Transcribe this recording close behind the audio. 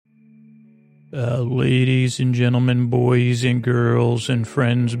Ladies and gentlemen, boys and girls, and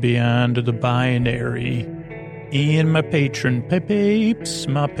friends beyond the binary, and my patron peeps,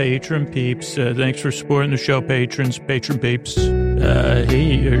 thanks for supporting the show, patron peeps.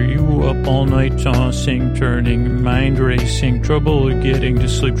 Hey, are you up all night tossing, turning, mind racing, trouble getting to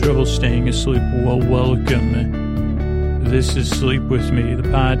sleep, trouble staying asleep? Well, welcome. This is Sleep With Me, the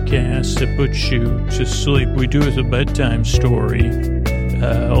podcast that puts you to sleep. We do it with a bedtime story.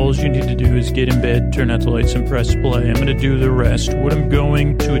 All you need to do is get in bed, turn out the lights, and press play. I'm going to do the rest. What I'm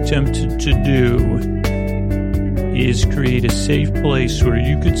going to attempt to do is create a safe place where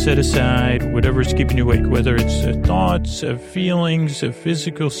you could set aside whatever's keeping you awake, whether it's thoughts, feelings,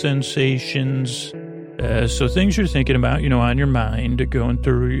 physical sensations. So things you're thinking about, on your mind, going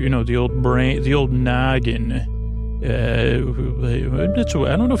through, the old brain, the old noggin. I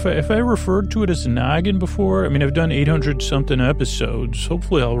don't know if I referred to it as a noggin before. I mean, I've done 800 something episodes.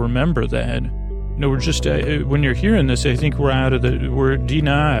 Hopefully I'll remember that. We're just, when you're hearing this, I think we're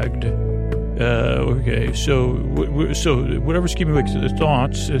denogged. Okay. So whatever's keeping you awake, the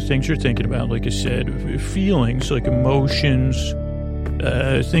thoughts, things you're thinking about, like I said, feelings, like emotions,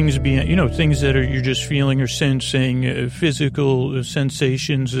 things beyond, things that you're just feeling or sensing, physical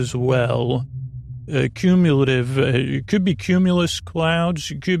sensations as well. Cumulative, it could be cumulus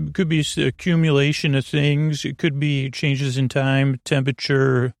clouds, it could be accumulation of things, it could be changes in time,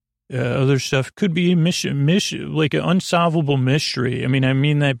 temperature, other stuff, could be like an unsolvable mystery. I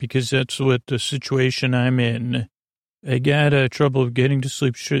mean that because that's what the situation I'm in. I got trouble getting to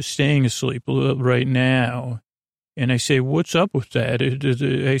sleep, staying asleep right now. And I say, what's up with that?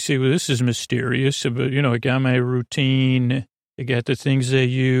 I say, well, this is mysterious, but, I got my routine. I got the things that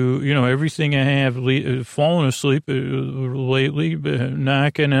everything I have fallen asleep lately,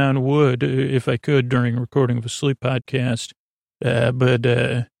 knocking on wood, if I could, during recording of a sleep podcast.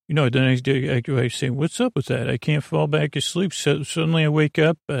 Then I say, what's up with that? I can't fall back asleep. So suddenly I wake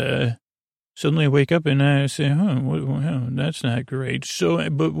up and I say, well, that's not great. So,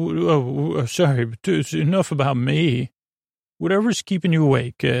 sorry, but it's enough about me. Whatever's keeping you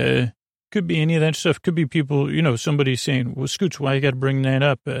awake, could be any of that stuff. Could be people, somebody saying, well, Scoots, why you got to bring that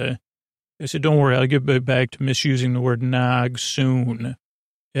up? I said, don't worry, I'll get back to misusing the word nog soon.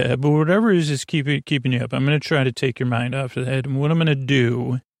 But whatever it is keeping you up, I'm going to try to take your mind off of that. And what I'm going to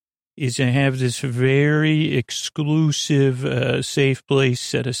do is I have this very exclusive, safe place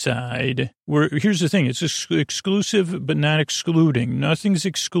set aside. Where here's the thing, it's exclusive but not excluding. Nothing's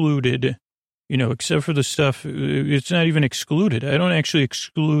excluded. Except for the stuff, it's not even excluded. I don't actually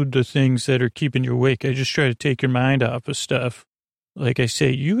exclude the things that are keeping you awake. I just try to take your mind off of stuff. Like I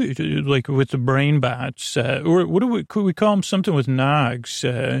say, like with the brain bots, or could we call them something with nogs?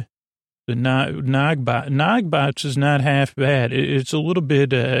 The nog bots is not half bad. It's a little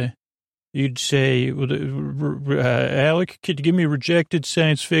bit, you'd say, Alec, could you give me rejected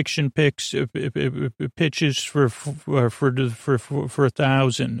science fiction pitches for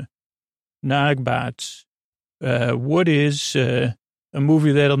 1,000? Nogbots. What is a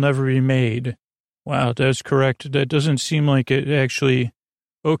movie that'll never be made? Wow, that's correct. That doesn't seem like it actually.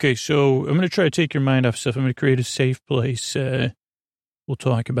 Okay, so I'm going to try to take your mind off stuff. I'm going to create a safe place. We'll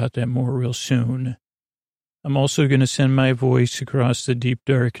talk about that more real soon. I'm also going to send my voice across the deep,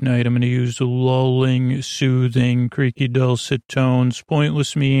 dark night. I'm going to use the lulling, soothing, creaky, dulcet tones,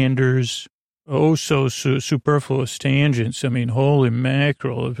 pointless meanders. Oh, so superfluous tangents. I mean, holy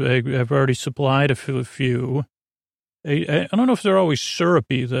mackerel. I've already supplied a few. I don't know if they're always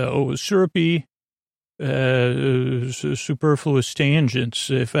syrupy, though. Syrupy, superfluous tangents.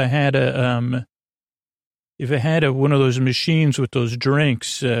 If I had one of those machines with those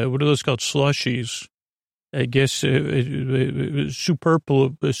drinks, what are those called? Slushies. I guess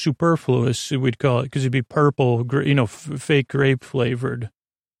superfluous, we'd call it, because it'd be purple, fake grape flavored.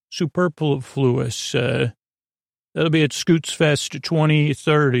 Superfluous. That'll be at Scoots Fest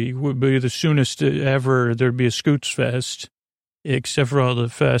 2030. Would be the soonest ever there'd be a Scoots Fest, except for all the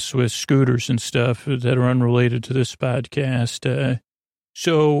fests with scooters and stuff that are unrelated to this podcast.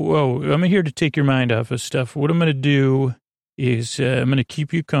 I'm here to take your mind off of stuff. What I'm going to do is I'm going to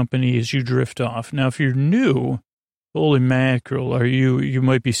keep you company as you drift off. Now, if you're new, holy mackerel, you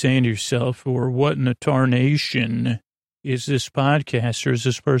might be saying to yourself, or what in the tarnation is this podcast or is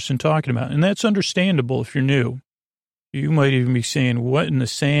this person talking about? And that's understandable if you're new. You might even be saying, what in the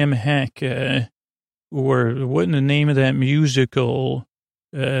Sam heck, or what in the name of that musical,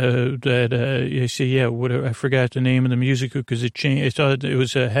 I say, yeah, I forgot the name of the musical because it changed. I thought it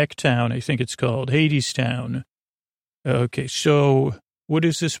was a Heck Town, I think it's called, Hades Town. Okay, so what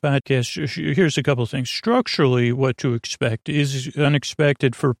is this podcast? Here's a couple of things. Structurally, what to expect is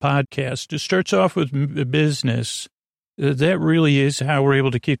unexpected for podcast. It starts off with business. That really is how we're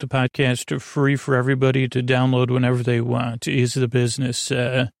able to keep the podcast free for everybody to download whenever they want, is the business.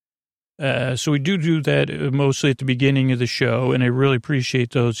 So we do that mostly at the beginning of the show, and I really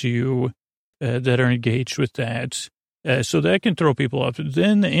appreciate those of you that are engaged with that. So that can throw people off.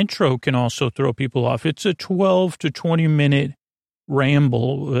 Then the intro can also throw people off. It's a 12 to 20-minute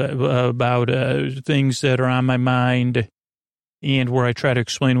ramble about things that are on my mind and where I try to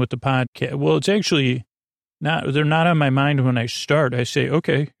explain what the podcast. Well, it's actually they're not on my mind when I start. I say,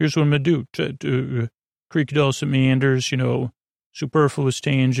 okay, here's what I'm going to do. To creek dulcet meanders, superfluous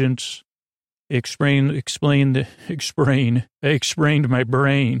tangents, explained my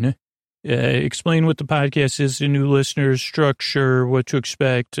brain. Explain what the podcast is to new listeners, structure, what to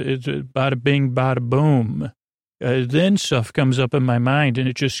expect, bada bing, bada boom. Then stuff comes up in my mind and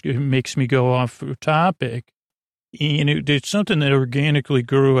it makes me go off topic. And it's something that organically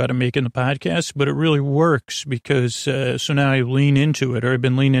grew out of making the podcast, but it really works because, so now I lean into it, or I've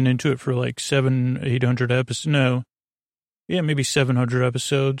been leaning into it for like 800 episodes. No. Yeah, maybe 700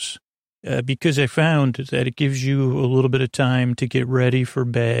 episodes. Because I found that it gives you a little bit of time to get ready for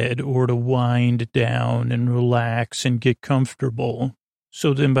bed or to wind down and relax and get comfortable.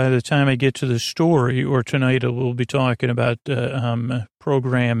 So then by the time I get to the story, or tonight we'll be talking about the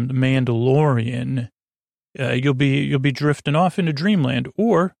program Mandolorian, you'll be drifting off into dreamland,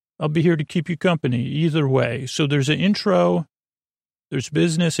 or I'll be here to keep you company, either way. So there's an intro, there's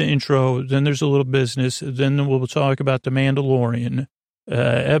business, an intro, then there's a little business, then we'll talk about the Mandalorian.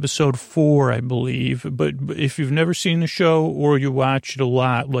 Episode 4, I believe. But if you've never seen the show or you watch it a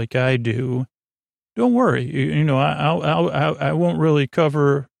lot like I do, don't worry. I won't really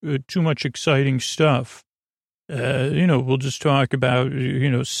cover too much exciting stuff. We'll just talk about,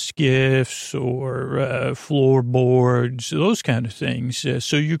 skiffs or floorboards, those kind of things.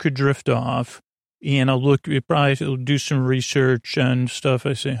 So you could drift off. And I'll probably do some research on stuff.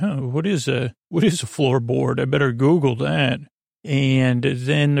 I say, what is a floorboard? I better Google that. And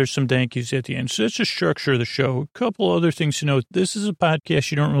then there's some thank yous at the end. So that's the structure of the show. A couple other things to note. This is a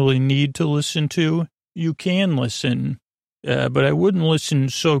podcast you don't really need to listen to. You can listen, but I wouldn't listen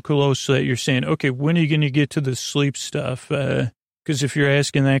so close that you're saying, okay, when are you going to get to the sleep stuff? Because if you're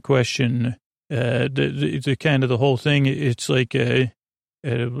asking that question, the kind of the whole thing, it's like, I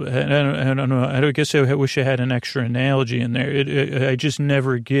don't know. I guess I wish I had an extra analogy in there. I just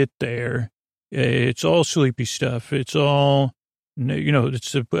never get there. It's all sleepy stuff. It's all...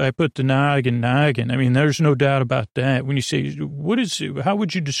 I put the noggin. I mean, there's no doubt about that. When you say, how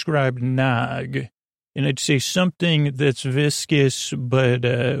would you describe nog? And I'd say something that's viscous, but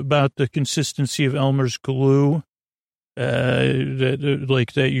about the consistency of Elmer's glue,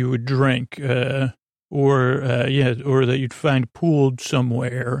 that you would drink, or that you'd find pooled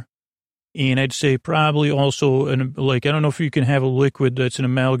somewhere. And I'd say probably also, I don't know if you can have a liquid that's an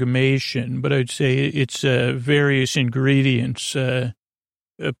amalgamation, but I'd say it's various ingredients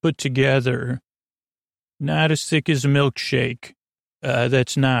put together, not as thick as a milkshake.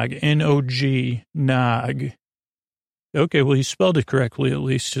 That's nog, N-O-G, nog. Okay, well, he spelled it correctly at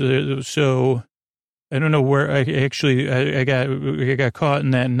least. So I don't know where I got caught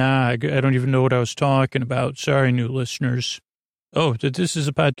in that nog. I don't even know what I was talking about. Sorry, new listeners. Oh, that this is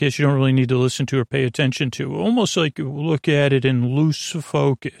a podcast you don't really need to listen to or pay attention to. Almost like look at it in loose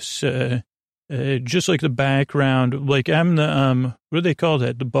focus, just like the background. Like I'm the, what do they call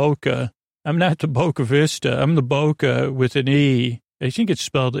that? The bokeh. I'm not the Boca Vista. I'm the bokeh with an E. I think it's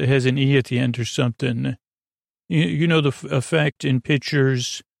spelled, it has an E at the end or something. You know, the effect in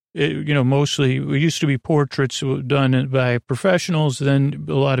pictures, mostly, it used to be portraits done by professionals. Then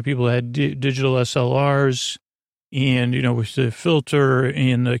a lot of people had digital SLRs. And, with the filter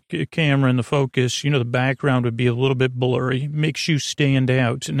and the camera and the focus, the background would be a little bit blurry, makes you stand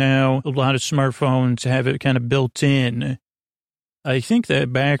out. Now, a lot of smartphones have it kind of built in. I think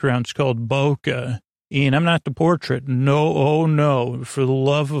that background's called bokeh, and I'm not the portrait. No, oh no, for the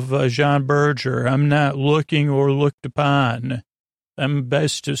love of Jean Berger, I'm not looking or looked upon. I'm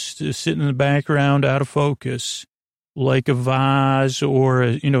best to sit in the background out of focus. Like a vase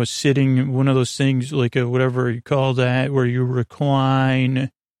or, sitting, one of those things, like whatever you call that, where you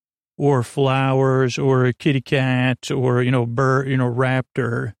recline, or flowers, or a kitty cat, or, bird,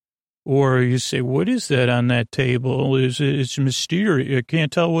 raptor. Or you say, what is that on that table? It's mysterious. I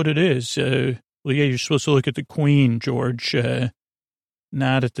can't tell what it is. Well, yeah, you're supposed to look at the queen, George,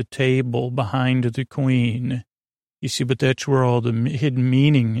 not at the table behind the queen. You see, but that's where all the hidden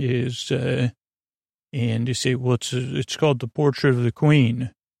meaning is. And you say, well, it's called The Portrait of the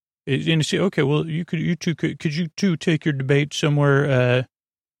Queen. And you say, okay, well, could you two take your debate somewhere?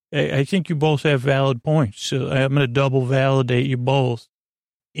 I think you both have valid points. So I'm going to double validate you both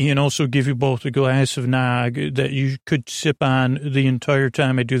and also give you both a glass of nog that you could sip on the entire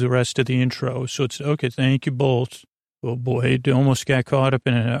time I do the rest of the intro. So it's okay. Thank you both. Oh boy, it almost got caught up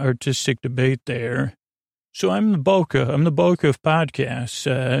in an artistic debate there. So I'm the Boca. I'm the Boca of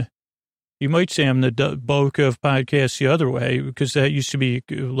podcasts. You might say I'm the Boca of podcasts the other way, because that used to be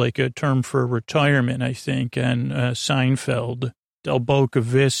like a term for retirement, I think, on Seinfeld, Del Boca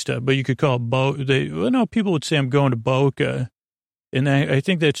Vista. But you could call it people would say I'm going to Boca. And I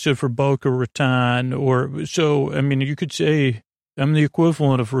think that stood for Boca Raton. You could say I'm the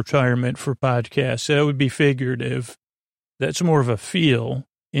equivalent of retirement for podcasts. That would be figurative. That's more of a feel.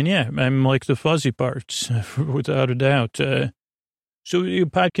 And yeah, I'm like the fuzzy parts, without a doubt. So a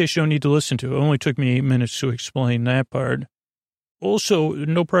podcast you don't need to listen to. It only took me 8 minutes to explain that part. Also,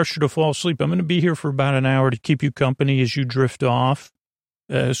 no pressure to fall asleep. I'm going to be here for about an hour to keep you company as you drift off.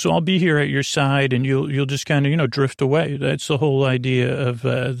 So I'll be here at your side, and you'll just kind of, drift away. That's the whole idea of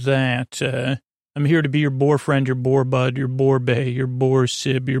that. I'm here to be your boar friend, your boar bud, your boar bay, your boar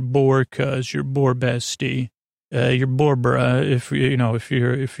sib, your boar cuz, your boar bestie. Your Borbra, if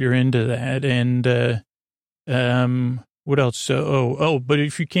you're into that. And, what else? But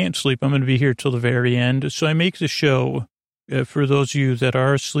if you can't sleep, I'm going to be here till the very end. So I make the show for those of you that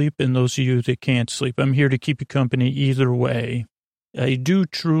are asleep and those of you that can't sleep. I'm here to keep you company either way. I do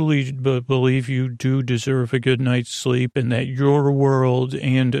truly believe you do deserve a good night's sleep, and that your world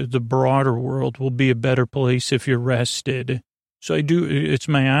and the broader world will be a better place if you're rested. So I do, it's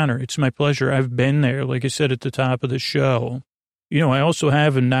my honor. It's my pleasure. I've been there, like I said at the top of the show. I also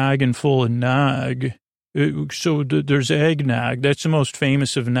have a noggin full of nog. So there's eggnog. That's the most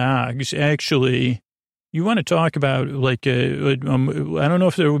famous of nogs. Actually, you want to talk about I don't know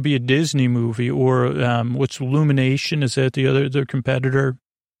if there would be a Disney movie or what's Illumination? Is that their competitor?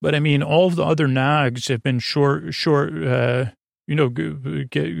 But I mean, all of the other nogs have been short,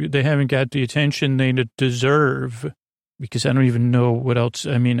 they haven't got the attention they deserve. Because I don't even know what else,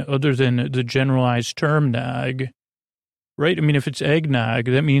 other than the generalized term nog, right? If it's eggnog,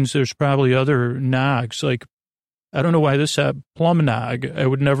 that means there's probably other nogs. Like, I don't know why this plum nog, I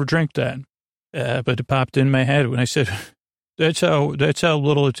would never drink that. But it popped in my head when I said, that's how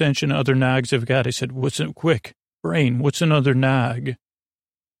little attention other nogs have got. I said, what's another nog?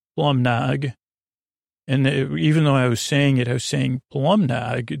 Plum nog. And even though I was saying it, I was saying plum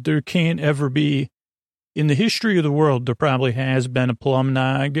nog. There can't ever be. In the history of the world, there probably has been a plum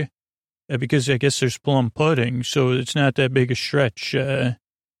nog, because I guess there's plum pudding, so it's not that big a stretch. Then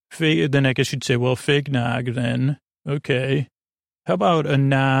I guess you'd say, well, fig nog then. Okay. How about a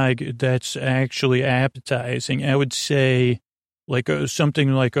nog that's actually appetizing? I would say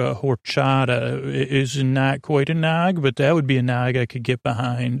something like a horchata is not quite a nog, but that would be a nog I could get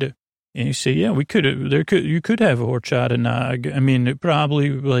behind. And you say, yeah, you could have a horchata nog.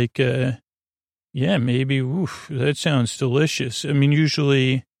 Probably yeah, maybe. Oof, that sounds delicious.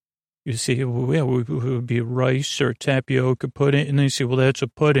 Usually you say, well, yeah, it would be rice or tapioca pudding. And then you say, well, that's a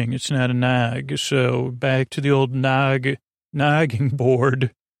pudding. It's not a nog. So back to the old nogging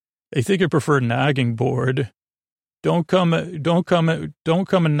board. I think I prefer nogging board. Don't come a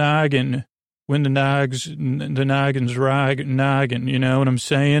noggin when the noggin's noggin. You know what I'm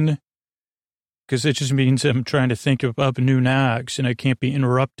saying? Because it just means I'm trying to think of up new nogs and I can't be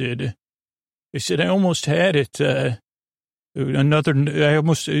interrupted. I said, I almost had it. You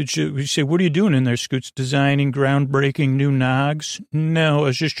say, what are you doing in there, Scoots? Designing groundbreaking new nogs? No, I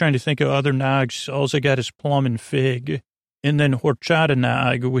was just trying to think of other nogs. All I got is plum and fig. And then horchata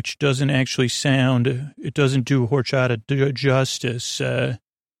nog, which doesn't actually it doesn't do horchata justice. Yeah.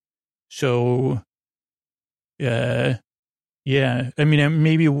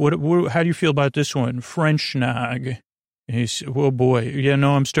 Maybe how do you feel about this one? French nog. He said, oh boy, yeah,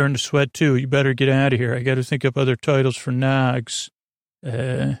 no, I'm starting to sweat too. You better get out of here. I got to think up other titles for nogs.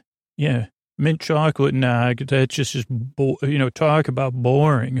 Yeah, mint chocolate nog. That just is, talk about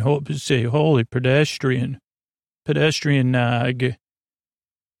boring. Say, holy pedestrian nog.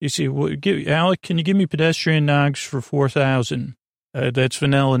 You see, Alec, can you give me pedestrian nogs for 4,000? That's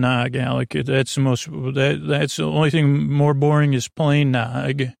vanilla nog, Alec. That's that's the only thing more boring is plain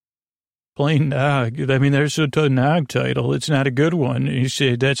nog. Plain nog. There's a nog title. It's not a good one. You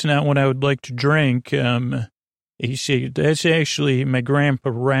say, that's not what I would like to drink. You see, that's actually my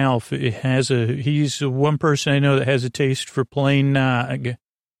grandpa Ralph. He's the one person I know that has a taste for plain nog.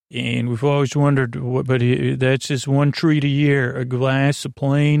 And we've always wondered, that's his one treat a year, a glass of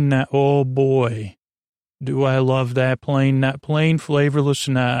plain nog. Oh boy. Do I love that plain flavorless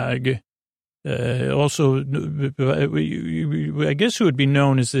nog? Also, I guess it would be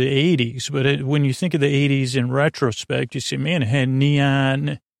known as the 80s, but when you think of the 80s in retrospect, you say, man, it had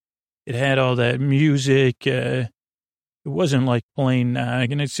neon, it had all that music, it wasn't like plain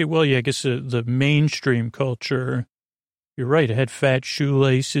nog. And I'd say, well, yeah, I guess the mainstream culture, you're right, it had fat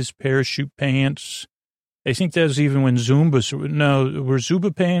shoelaces, parachute pants. I think that was even when were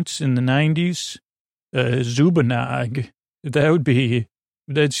Zumba pants in the 90s? Zuba nog.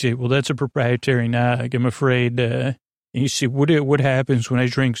 That'd say, well, that's a proprietary nog. I'm afraid. And you see, what happens when I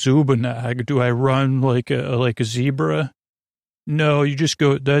drink Zuba nog? Do I run like a zebra? No, you just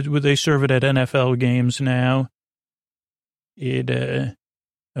go. They serve it at NFL games now. Okay.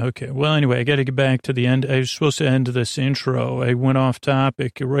 Well, anyway, I got to get back to the end. I was supposed to end this intro. I went off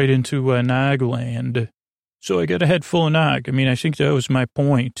topic right into nog land. So I got a head full of nog. I mean, I think that was my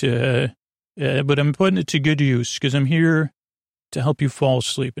point. But I'm putting it to good use because I'm here to help you fall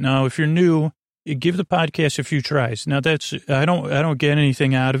asleep. Now, if you're new, give the podcast a few tries. Now, I don't get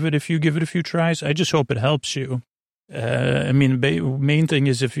anything out of it if you give it a few tries. I just hope it helps you. I mean, main thing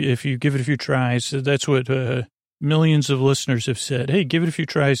is if you give it a few tries, that's what millions of listeners have said. Hey, give it a few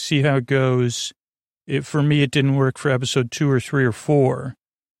tries, see how it goes. For me, it didn't work for episode 2 or 3 or 4.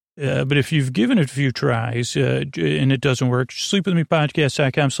 But if you've given it a few tries and it doesn't work,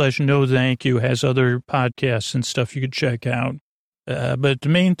 sleepwithmepodcast.com/no thank you has other podcasts and stuff you could check out. But the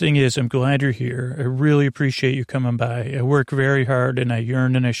main thing is I'm glad you're here. I really appreciate you coming by. I work very hard and I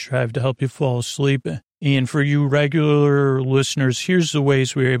yearn and I strive to help you fall asleep. And for you regular listeners, here's the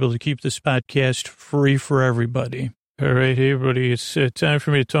ways we're able to keep this podcast free for everybody. All right, hey everybody, it's time for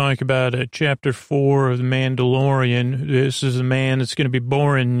me to talk about Chapter 4 of The Mandolorian. This is a man that's going to be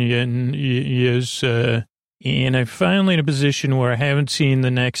boring, and I'm finally in a position where I haven't seen the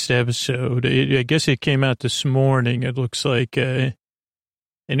next episode. I guess it came out this morning. It looks like I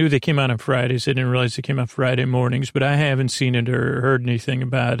knew they came out on Fridays. I didn't realize they came out Friday mornings, but I haven't seen it or heard anything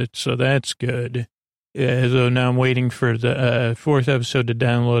about it, so that's good. So now I'm waiting for the 4th episode to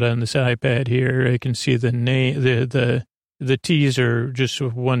download on this iPad here. I can see the name, the teaser, just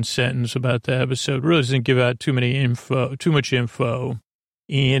one sentence about the episode. Really doesn't give out too much info.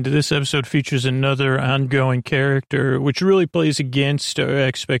 And this episode features another ongoing character, which really plays against our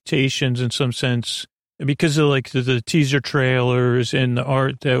expectations in some sense, because of like the teaser trailers and the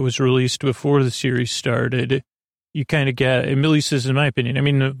art that was released before the series started. You kind of get, at least this is in my opinion. I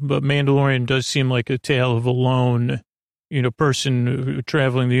mean, but Mandalorian does seem like a tale of a lone, person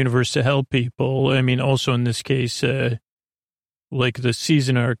traveling the universe to help people. I mean, also in this case, like the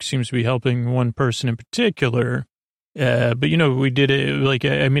season arc seems to be helping one person in particular. But we did it like,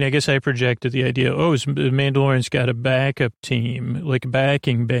 I mean, I guess I projected the idea, Mandalorian's got a backup team, like a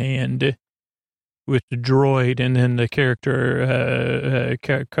backing band with the droid, and then the character,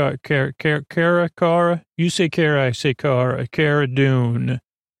 Cara, you say Cara, I say Cara Dune,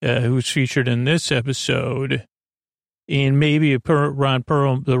 who's featured in this episode, and maybe the Ron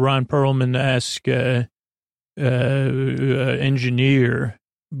Perlman-esque engineer,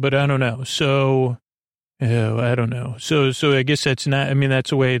 but I don't know. So, I don't know. So I guess that's not, I mean,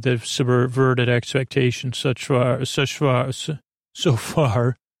 that's a way they've subverted expectations so far.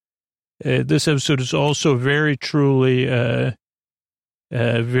 This episode is also very truly,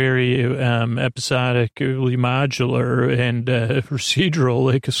 very episodically modular and procedural,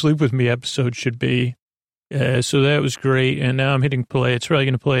 like a Sleep With Me episode should be. So that was great. And now I'm hitting play. It's probably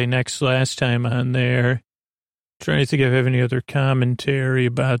going to play last time on there. Trying to think if I have any other commentary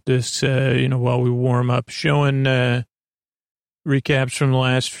about this, while we warm up. Showing recaps from the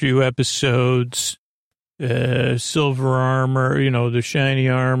last few episodes. Silver armor, the shiny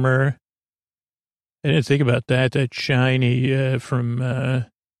armor. I didn't think about that. That shiny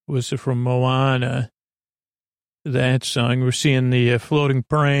was it from Moana? That song. We're seeing the floating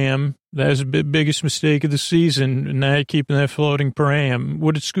pram. That was the biggest mistake of the season, not keeping that floating pram.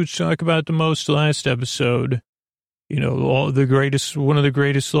 What did Scoots talk about the most last episode? One of the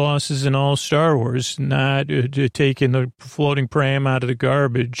greatest losses in all Star Wars, not taking the floating pram out of the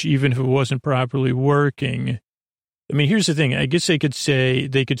garbage, even if it wasn't properly working. I mean, here's the thing. I guess they could say,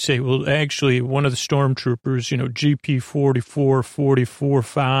 well, actually, one of the stormtroopers,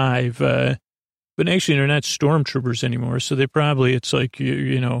 GP4445, but actually they're not stormtroopers anymore. So it's like,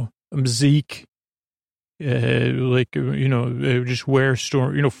 Zeke, just wear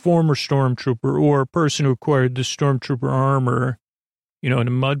former stormtrooper or a person who acquired the stormtrooper armor, in a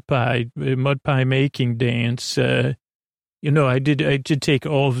mud pie making dance. I did take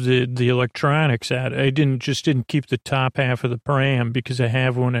all of the electronics out. I didn't keep the top half of the pram because I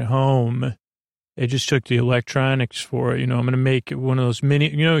have one at home. I just took the electronics for it. I'm going to make one of those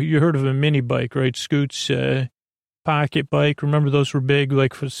mini, you heard of a mini bike, right? Scoots, pocket bike. Remember those were big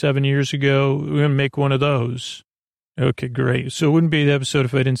like for 7 years ago? We're going to make one of those. Okay, great. So it wouldn't be the episode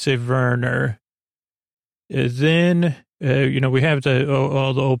if I didn't say Werner. Then, we have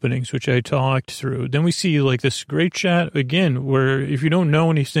all the openings, which I talked through. Then we see like this great shot again, where if you don't know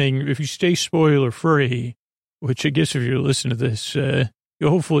anything, if you stay spoiler free, which I guess if you're listening to this,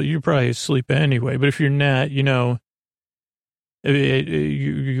 hopefully you're probably asleep anyway, but if you're not, you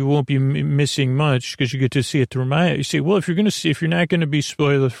won't be missing much because you get to see it through my eyes. You say, well, if you're not going to be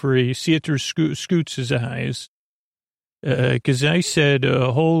spoiler free, see it through Scoots' eyes. Because I said,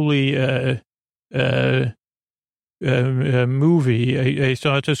 holy movie. I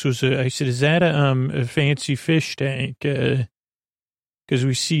thought this was I said, is that a fancy fish tank? Because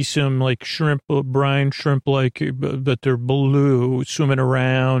we see some like shrimp, brine shrimp, like, but they're blue, swimming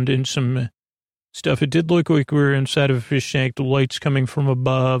around in some stuff. It did look like we were inside of a fish tank. The light's coming from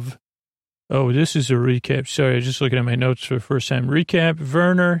above. Oh, this is a recap. Sorry, I was just looking at my notes for the first time. Recap: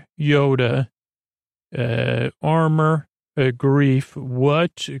 Werner, Yoda, Armor, Grief,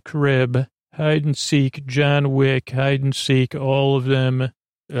 What, Crib, Hide and Seek, John Wick, Hide and Seek, all of them,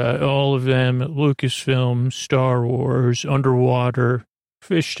 Lucasfilm, Star Wars, Underwater,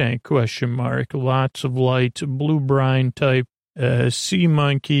 Fish Tank, ? Lots of light, blue brine type, sea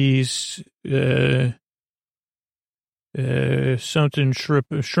monkeys, something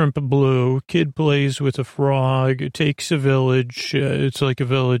shrimp blue, kid plays with a frog, takes a village, it's like a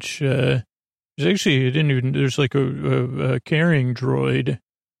village, there's like a carrying droid.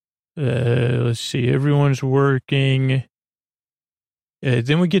 Let's see, everyone's working.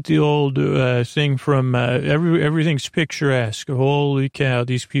 Then we get the old thing from everything's picturesque. Holy cow,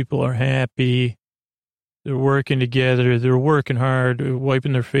 these people are happy. They're working together. They're working hard,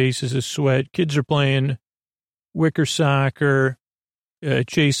 wiping their faces of sweat. Kids are playing wicker soccer,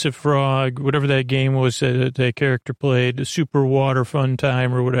 chase a frog, whatever that game was that character played, the super water fun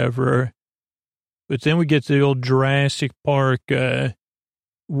time or whatever. But then we get the old Jurassic Park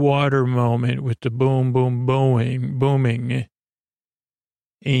water moment with the boom, boom, booming.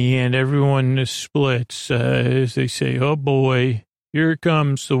 And everyone splits as they say, oh boy, here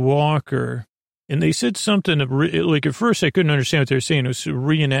comes the walker. And they said something, like at first I couldn't understand what they were saying. It was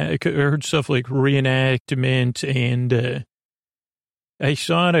I heard stuff like reenactment, and I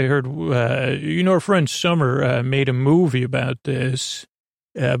heard, our friend Summer made a movie about this,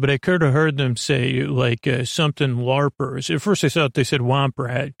 but I could have heard them say like something LARPers. At first I thought they said Womp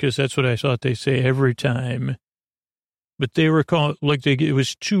Rat, because that's what I thought they say every time. But they were called, it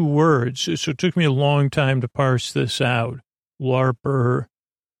was 2 words, so it took me a long time to parse this out. LARPer,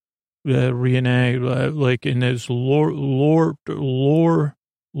 reenact, and there's LARPers,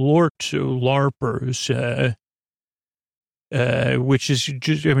 which is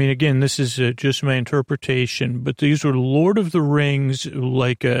just, again, this is just my interpretation, but these were Lord of the Rings,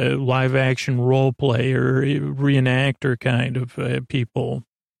 like a live action role player, reenactor kind of people.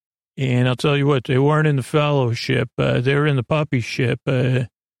 And I'll tell you what, they weren't in the Fellowship. They were in the Puppy Ship. I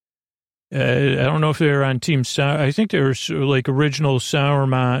don't know if they were on Team Sauron. I think they were like original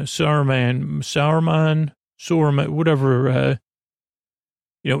Sauron, whatever,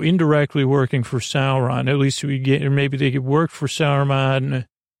 indirectly working for Sauron. At least or maybe they could work for Sauron.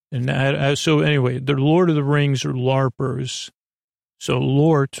 And so anyway, the Lord of the Rings are LARPers. So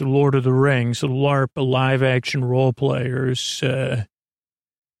Lord of the Rings, LARP, live action role players,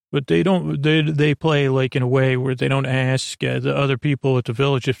 but they don't, they play like in a way where they don't ask the other people at the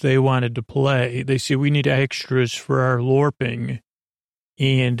village if they wanted to play. They say, we need extras for our LARPing.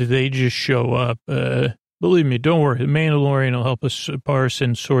 And they just show up. Believe me, don't worry. The Mandolorian will help us parse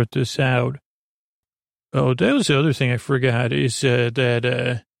and sort this out. Oh, that was the other thing I forgot is that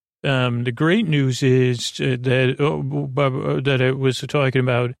the great news is that I was talking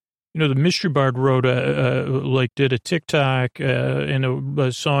about. The Mystery Bard wrote did a TikTok and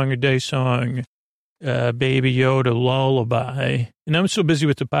a song, a day song, Baby Yoda Lullaby. And I'm so busy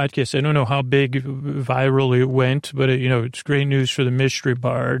with the podcast, I don't know how big virally it went, but it's great news for the Mystery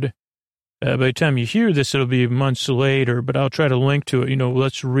Bard. By the time you hear this, it'll be months later, but I'll try to link to it.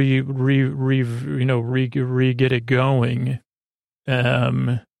 Let's get it going.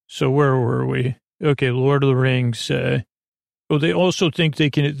 So where were we? Okay, Lord of the Rings, they also think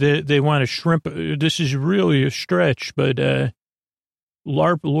they want to shrimp. This is really a stretch, but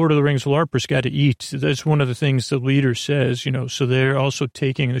Lord of the Rings LARPers got to eat. That's one of the things the leader says, so they're also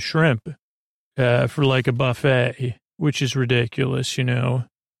taking the shrimp for like a buffet, which is ridiculous, So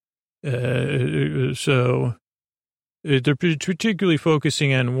they're particularly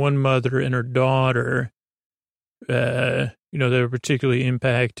focusing on one mother and her daughter, that are particularly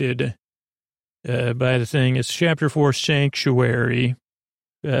impacted by the thing. It's Chapter 4, Sanctuary,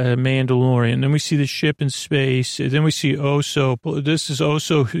 Mandolorian. Then we see the ship in space. Then we see Oso. This is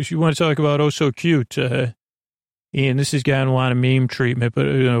Oso. If you want to talk about Oso cute, and this has gotten a lot of meme treatment, but,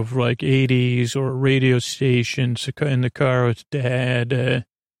 for like 80s or radio stations in the car with dad.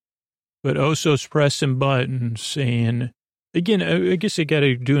 But Oso's pressing buttons. And again, I guess I got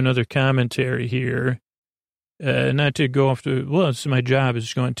to do another commentary here. Not to go off it's my job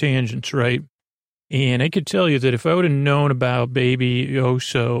is going tangents, right? And I could tell you that if I would have known about baby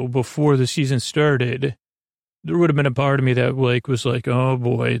Oso before the season started, there would have been a part of me that was like, oh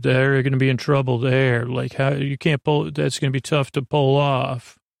boy, they're going to be in trouble there. Like, how you can't pull, that's going to be tough to pull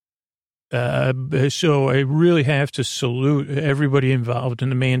off. So I really have to salute everybody involved in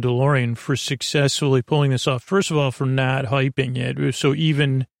The Mandalorian for successfully pulling this off. First of all, for not hyping it. So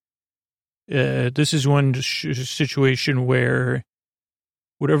even, this is one situation where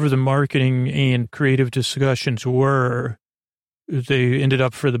whatever the marketing and creative discussions were, they ended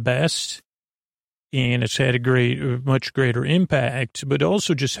up for the best. And it's had a much greater impact, but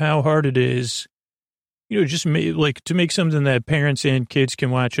also just how hard it is, just to make something that parents and kids can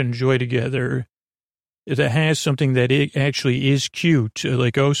watch and enjoy together that has something that it actually is cute,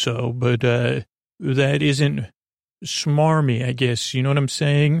 like Oso, but that isn't smarmy, I guess. You know what I'm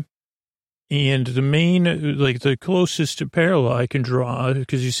saying? And the main, the closest parallel I can draw,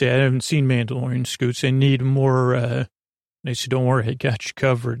 because you say I haven't seen Mandalorian, Scoots, I need more, I said, don't worry, I got you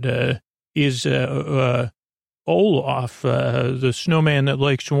covered, is Olaf, the snowman that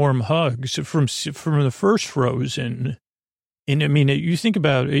likes warm hugs from the first Frozen. And I mean, you think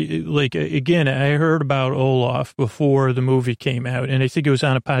about it, again, I heard about Olaf before the movie came out, and I think it was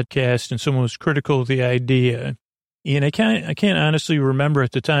on a podcast and someone was critical of the idea. And I can't honestly remember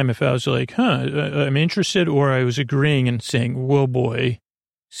at the time if I was like, I'm interested, or I was agreeing and saying, whoa, boy,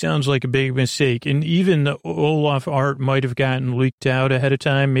 sounds like a big mistake. And even the Olaf art might have gotten leaked out ahead of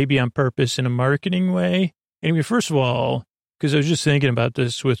time, maybe on purpose in a marketing way. Anyway, first of all, because I was just thinking about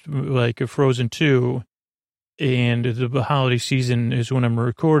this with a Frozen 2, and the holiday season is when I'm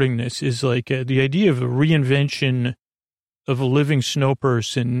recording this, is the idea of a reinvention of a living snow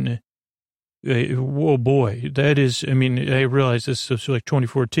person. Whoa, boy, that is, I mean, I realize this is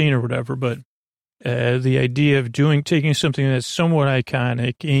 2014 or whatever, but the idea of taking something that's somewhat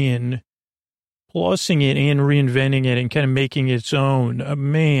iconic and plussing it and reinventing it and kind of making its own,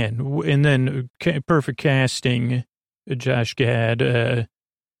 man, and then perfect casting, Josh Gad, and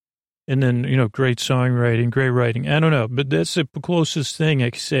then, great songwriting, great writing. I don't know, but that's the closest thing I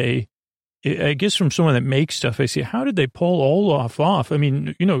can say. I guess from someone that makes stuff, I say, how did they pull Olaf off? I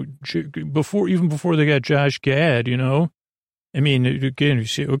mean, even before they got Josh Gad, I mean, again, you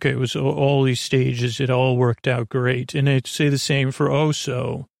see, okay, it was all these stages. It all worked out great. And I'd say the same for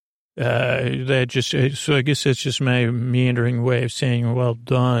Oso. So I guess that's just my meandering way of saying, well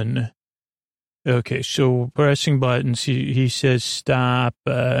done. Okay, so pressing buttons, he says stop,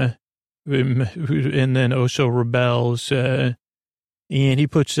 and then Oso rebels, and he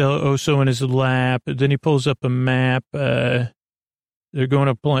puts Oso in his lap. Then he pulls up a map. They're going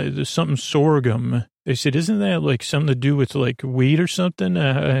to plant something sorghum. They said, isn't that something to do with wheat or something?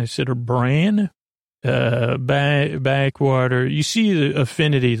 I said, or bran? Backwater. You see the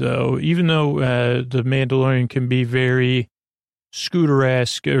affinity though, even though the Mandalorian can be very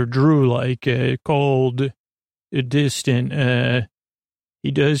Scooter-esque or Drew-like, cold, distant. He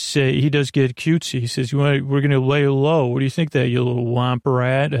does get cutesy. He says, we're going to lay low. What do you think that, you little womp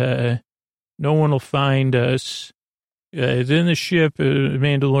rat? No one will find us. Then the ship,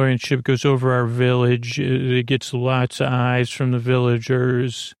 Mandalorian ship, goes over our village. It gets lots of eyes from the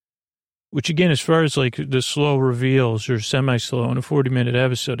villagers, which again, as far as the slow reveals or semi-slow in a 40-minute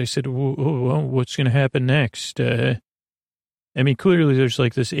episode, I said, whoa, what's going to happen next? I mean, clearly there's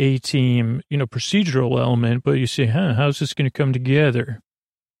this A-team, procedural element, but you say, how's this going to come together?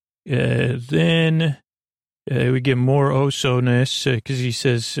 Then we get more Oso-ness because he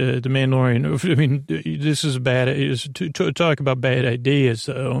says the Mandalorian, I mean, this is to talk about bad ideas,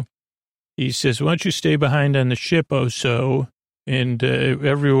 though. He says, why don't you stay behind on the ship, Oso? And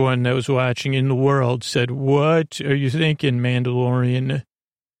everyone that was watching in the world said, what are you thinking, Mandalorian?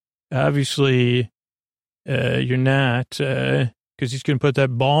 Obviously, you're not, because he's going to put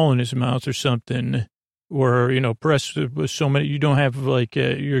that ball in his mouth or something, or, press so many, you don't have,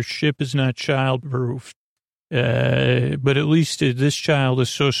 your ship is not child-proof. But at least this child is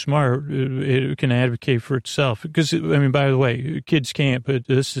so smart, it can advocate for itself. Because, I mean, by the way, kids can't, but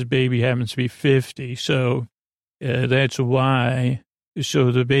this baby happens to be 50, so That's why.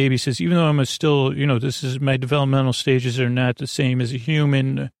 So the baby says, even though I'm still, this is my developmental stages are not the same as a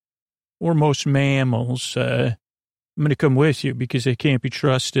human or most mammals. I'm going to come with you because I can't be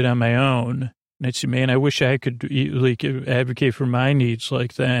trusted on my own. And I said, man, I wish I could advocate for my needs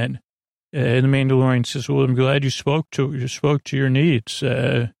like that. And the Mandalorian says, well, I'm glad you spoke to your needs.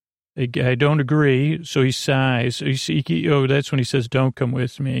 I don't agree. So he sighs. That's when he says, don't come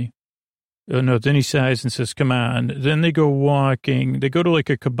with me. Oh, no, then he sighs and says, come on. Then they go walking. They go to like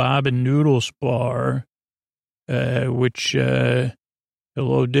a kebab and noodles bar, which,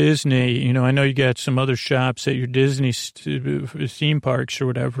 hello, Disney. I know you got some other shops at your Disney theme parks or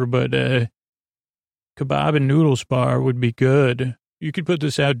whatever, but kebab and noodles bar would be good. You could put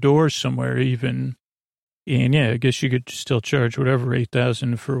this outdoors somewhere even. And yeah, I guess you could still charge whatever,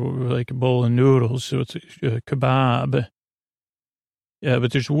 $8,000 for like a bowl of noodles. So it's a kebab. Yeah,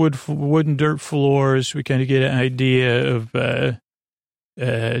 but there's wooden dirt floors. We kind of get an idea of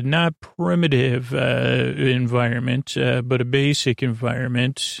not primitive environment, but a basic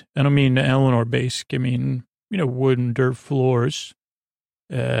environment. I don't mean Eleanor basic. I mean, wooden dirt floors.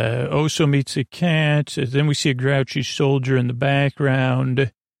 Oso meets a cat. Then we see a grouchy soldier in the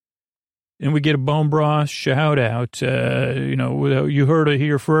background. And we get a bone broth shout out. You heard it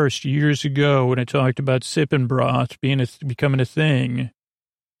here first years ago when I talked about sipping broth becoming a thing.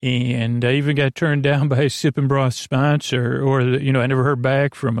 And I even got turned down by a sipping broth sponsor, or, I never heard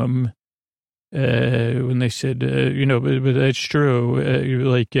back from them when they said, but that's true.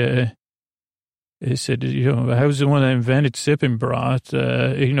 They said, I was the one that invented sipping broth,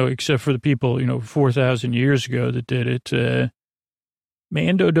 except for the people, 4,000 years ago that did it.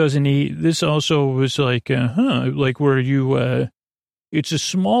 Mando doesn't eat. This also was like, where you, it's a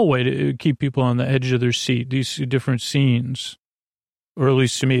small way to keep people on the edge of their seat, these different scenes. Or at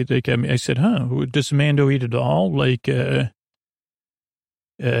least to me, I said, does Mando eat at all? That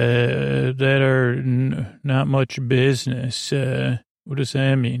are not much business. What does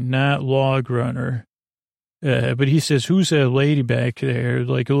that mean? Not log runner. But he says, who's that lady back there,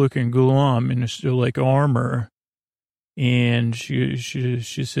 like looking glum in like armor? And she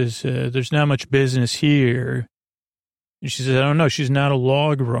says, there's not much business here. And she says, I don't know. She's not a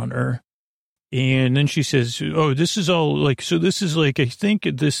log runner. And then she says, oh, this is all like, so this is like, I think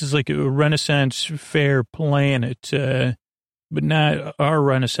this is like a Renaissance fair planet, but not our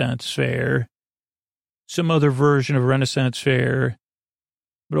Renaissance fair. Some other version of Renaissance fair,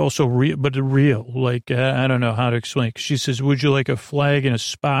 but also real, like, I don't know how to explain. She says, would you like a flag and a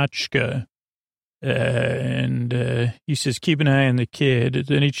spatchka? And he says, keep an eye on the kid.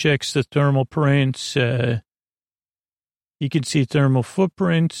 Then he checks the thermal prints. He can see thermal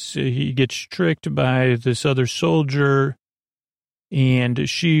footprints. He gets tricked by this other soldier, and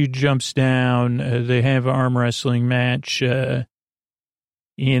she jumps down. They have an arm wrestling match, and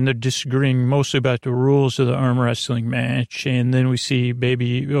they're disagreeing mostly about the rules of the arm wrestling match. And then we see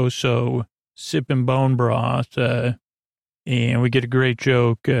Baby Oso sipping bone broth, and we get a great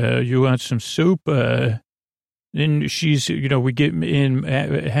joke. You want some soup? Then she's, we get in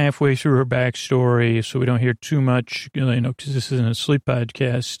halfway through her backstory, so we don't hear too much, because this isn't a sleep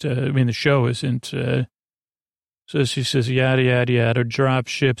podcast. The show isn't. So she says, yada, yada, yada, drop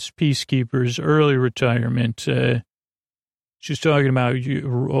ships, peacekeepers, early retirement. She's talking about,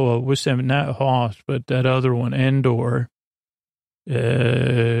 what's that, not Hoth, but that other one, Endor.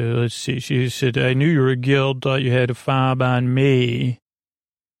 Let's see. She said, I knew you were a guild, thought you had a fob on me.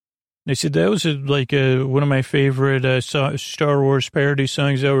 They said that was one of my favorite Star Wars parody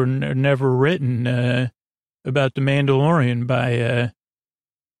songs that were never written about the Mandalorian by,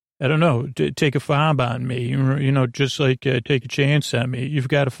 I don't know, take a fob on me, just like take a chance on me. You've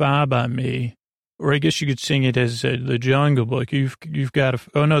got a fob on me. Or I guess you could sing it as the Jungle Book. You've got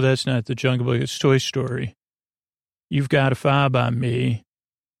oh no, that's not the Jungle Book. It's Toy Story. You've got a fob on me.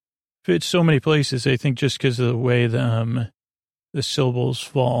 Fits so many places, I think, just because of the way the syllables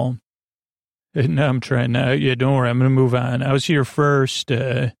fall. And now I'm trying now. Yeah, don't worry. I'm going to move on. I was here first.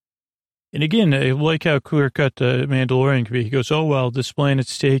 And again, I like how clear cut the Mandalorian can be. He goes, oh, well, this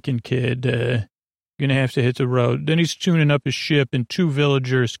planet's taken, kid. You're going to have to hit the road. Then he's tuning up his ship, and two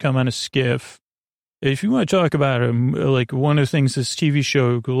villagers come on a skiff. If you want to talk about like one of the things this TV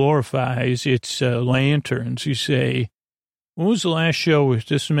show glorifies, it's lanterns. You say, when was the last show with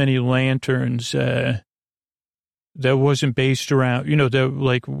this many lanterns that wasn't based around, that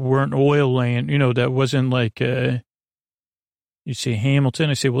like weren't oil that wasn't like, you say Hamilton.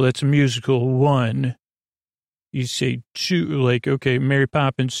 I say, well, that's a musical one. You say two, like, okay, Mary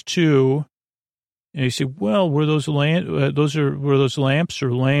Poppins 2. And he said, well, were those were those lamps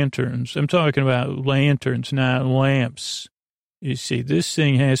or lanterns? I'm talking about lanterns, not lamps. You see, this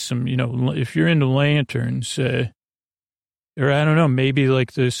thing has some, if you're into lanterns, or I don't know, maybe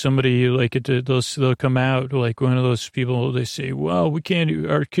like there's somebody like they'll come out like one of those people. They say, well, we can't,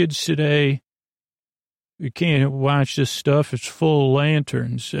 our kids today, we can't watch this stuff. It's full of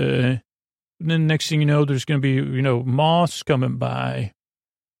lanterns. And then next thing you know, there's going to be, moths coming by.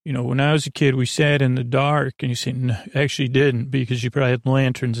 When I was a kid, we sat in the dark, and you say, no, actually didn't, because you probably had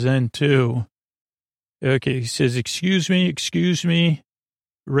lanterns then too. Okay, he says, excuse me,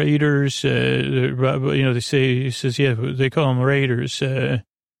 raiders, they say, he says, yeah, they call them raiders.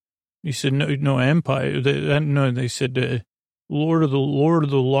 He said, no, empire. They said, Lord of the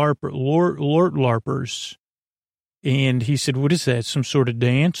LARPers. And he said, what is that? Some sort of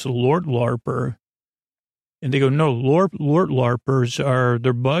dance? Lord LARPer. And they go, no, Lord LARPers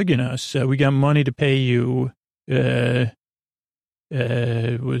they're bugging us. We got money to pay you. When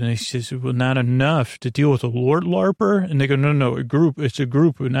he says, well, not enough to deal with a Lord LARPer. And they go, no, it's a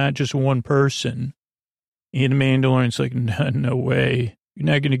group, not just one person. And the Mandalorian's like, no way. You're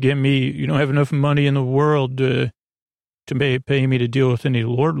not going to get me. You don't have enough money in the world to pay me to deal with any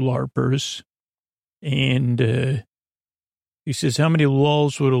Lord LARPers. And, he says, how many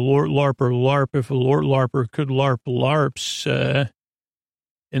lulls would a Lord LARPer LARP if a Lord LARPer could LARP LARPs?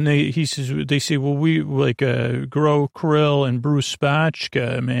 And they say, well, we grow krill and brew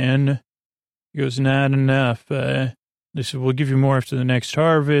spatchka, man. He goes, not enough. They said, we'll give you more after the next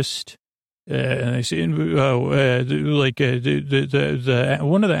harvest. And they say, one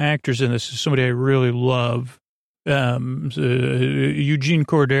of the actors in this is somebody I really love. Eugene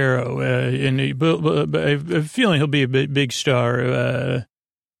Cordero, and I have a feeling he'll be a big star. I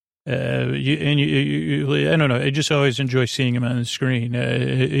don't know. I just always enjoy seeing him on the screen.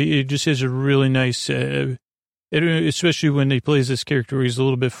 He just has a really nice, especially when he plays this character where he's a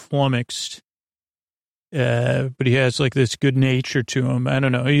little bit flummoxed. But he has like this good nature to him. I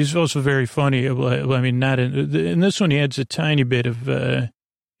don't know. He's also very funny. I mean, not in this one, he adds a tiny bit of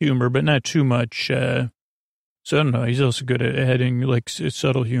humor, but not too much. So I don't know. He's also good at adding like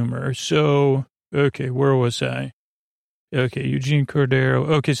subtle humor. So, okay, where was I? Okay, Eugene Cordero.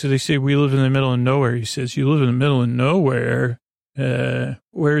 Okay, so they say we live in the middle of nowhere. He says, you live in the middle of nowhere?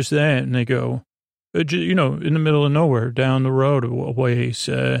 Where's that? And they go, in the middle of nowhere, down the road a ways.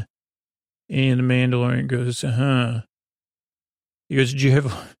 And the Mandalorian goes, He goes, do you have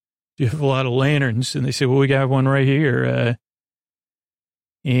a lot of lanterns? And they say, well, we got one right here.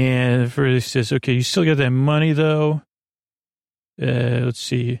 And he says, okay, you still got that money, though? Let's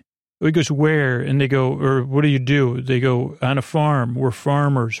see. He goes, where? And they go, or what do you do? They go, on a farm. We're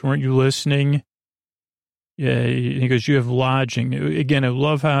farmers. Weren't you listening? Yeah. He goes, you have lodging. Again, I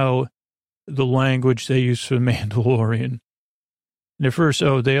love how the language they use for the Mandalorian. And at first,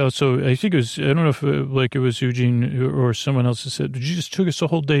 they also, I think it was, I don't know if it was Eugene or someone else that said, you just took us a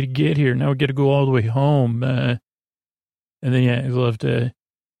whole day to get here. Now we got to go all the way home. And then, I loved,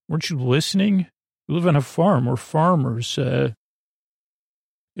 weren't you listening? We live on a farm. We're farmers.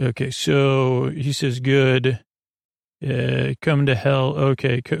 Okay, so he says, good. Come to hell.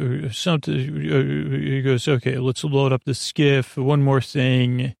 Okay, something. He goes, okay, let's load up the skiff. One more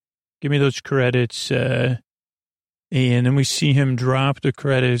thing. Give me those credits. And then we see him drop the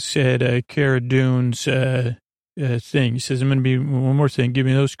credits at Cara Dune's thing. He says, I'm going to be one more thing. Give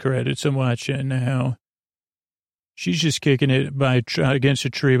me those credits. I'm watching it now. She's just kicking it against a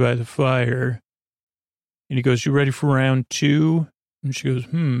tree by the fire. And he goes, you ready for round 2? And she goes,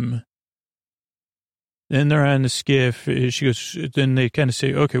 Then they're on the skiff. She goes, then they kind of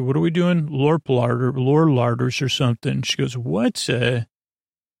say, okay, what are we doing? Lore larders or something. She goes, what? And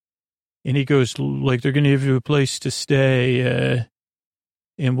he goes, like, they're going to give you a place to stay,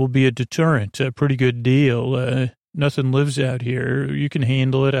 and will be a deterrent, a pretty good deal. Nothing lives out here. You can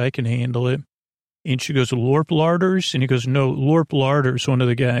handle it. I can handle it. And she goes, Lorp larders? And he goes, no, Lorp larders, one of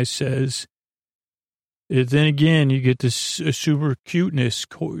the guys says. Then again, you get this super cuteness.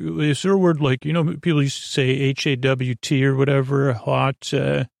 Is there a word like, people used to say H-A-W-T or whatever, hot.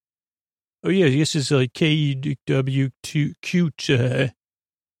 Oh, yeah, this is like K-E-W-T, cute. Let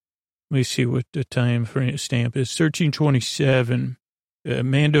me see what the time frame stamp is. 1327.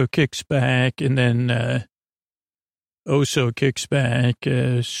 Mando kicks back, and then Oso kicks back.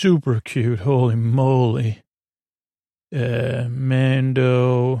 Super cute. Holy moly.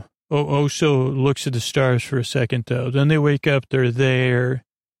 Mando. Oso looks at the stars for a second, though. Then they wake up. They're there.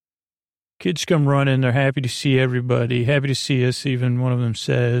 Kids come running. They're happy to see everybody. Happy to see us, even one of them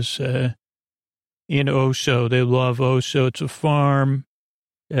says. In Oso, they love Oso. It's a farm.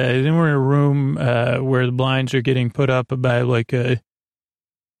 Then we're in a room where the blinds are getting put up by like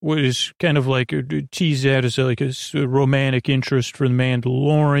what is kind of like teased out as like a romantic interest for the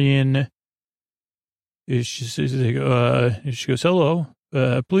Mandolorian. She goes, hello,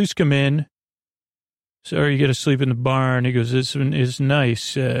 please come in. Sorry, you got to sleep in the barn. He goes, this one is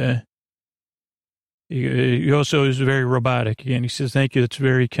nice. He also is very robotic again. He says, thank you, that's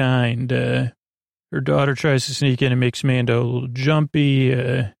very kind. Her daughter tries to sneak in and makes Mando a little jumpy.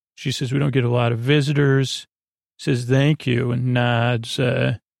 She says, we don't get a lot of visitors. Says, thank you, and nods.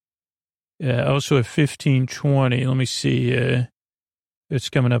 Also at 15:20, let me see. It's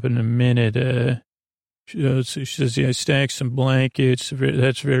coming up in a minute. She says, yeah, I stacked some blankets.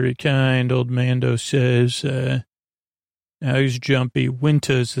 That's very kind, old Mando says. Now he's jumpy.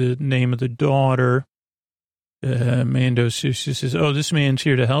 Winta's the name of the daughter. Mando, she says, oh, this man's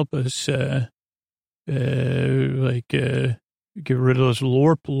here to help us. Get rid of those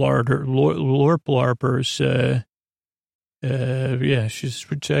lorp larpers. Yeah, she's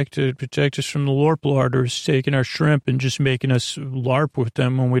protect us from the lorp larders, taking our shrimp and just making us larp with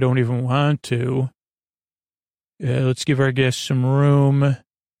them when we don't even want to. Let's give our guests some room.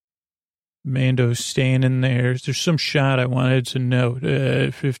 Mando's standing there. There's some shot I wanted to note.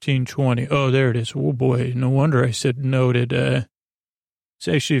 15:20. Oh, there it is. Oh boy, no wonder I said noted. It's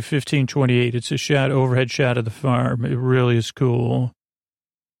actually 15:28. It's a overhead shot of the farm. It really is cool.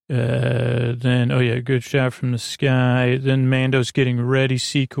 Then, oh yeah, good shot from the sky. Then Mando's getting ready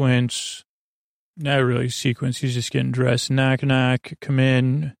sequence. Not really sequence. He's just getting dressed. Knock, knock, come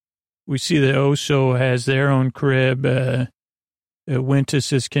in. We see that Oso has their own crib. Winta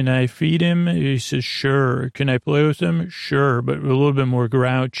says, can I feed him? He says, sure. Can I play with him? Sure, but a little bit more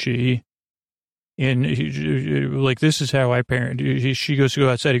grouchy. And this is how I parent. She goes to go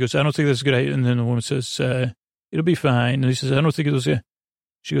outside. He goes, I don't think that's a good idea. And then the woman says, it'll be fine. And he says, I don't think it was good.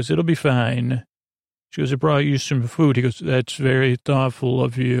 She goes, it'll be fine. She goes, I brought you some food. He goes, that's very thoughtful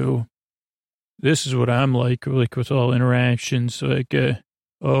of you. This is what I'm like with all interactions.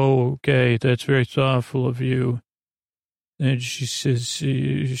 Oh, okay, that's very thoughtful of you. And she says,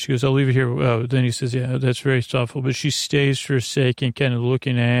 she goes, I'll leave it here. Oh, then he says, yeah, that's very thoughtful. But she stays for a second, kind of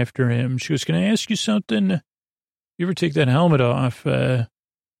looking after him. She goes, can I ask you something? You ever take that helmet off? Or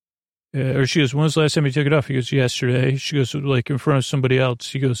she goes, when's the last time you took it off? He goes, yesterday. She goes, like in front of somebody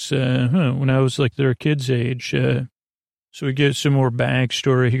else. He goes, when I was like their kid's age. So we get some more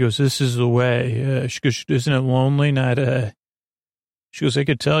backstory. He goes, this is the way. She goes, isn't it lonely? She goes, I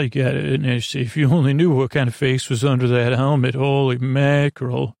could tell you got it. And I say, if you only knew what kind of face was under that helmet, holy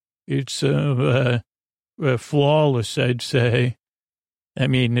mackerel. It's flawless, I'd say. I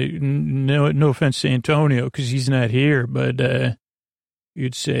mean, no offense to Antonio, because he's not here, but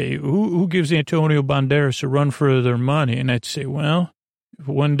you'd say, who gives Antonio Banderas a run for their money? And I'd say, well,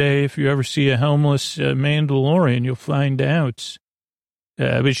 one day if you ever see a helmless Mandolorian, you'll find out.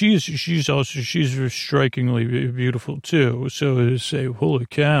 But she's strikingly beautiful too. So to say, holy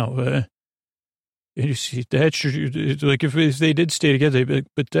cow! And you see, that's your, like if they did stay together, they'd be like,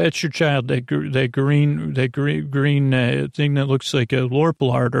 but that's your child. That green thing that looks like a lorp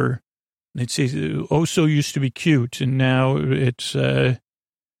larder. They'd say, Oso used to be cute, and now it's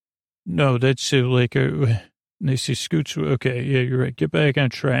no, that's like a. And they say, Scoots. Okay, yeah, you're right. Get back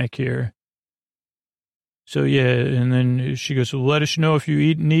on track here. So, yeah, and then she goes, well, let us know if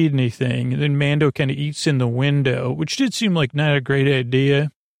you need anything. And then Mando kind of eats in the window, which did seem like not a great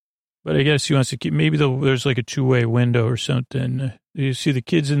idea. But I guess he wants to keep, maybe there's like a two-way window or something. You see the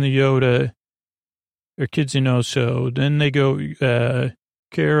kids in the Yoda, or kids in Oso. Then they go,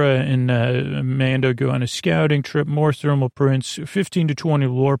 Kara and Mando go on a scouting trip, more thermal prints, 15 to 20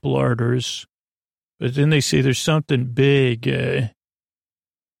 lorp larders. But then they say there's something big, and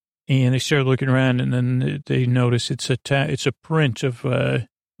they start looking around, and then they notice it's a print of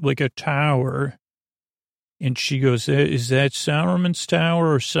like a tower. And she goes, is that Sauron's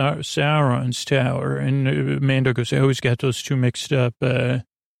tower or Sauron's tower? And Mando goes, I always got those two mixed up.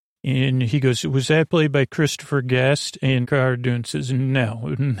 And he goes, was that played by Christopher Guest? And Cardoon says,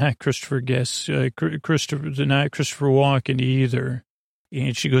 no, not Christopher Guest. Not Christopher Walken either.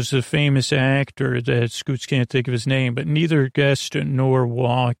 And she goes, the famous actor that Scoots can't think of his name, but neither Guest nor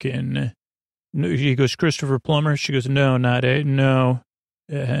Walken. He goes, Christopher Plummer? She goes, no, not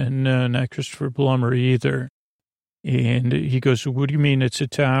Christopher Plummer either. And he goes, what do you mean it's a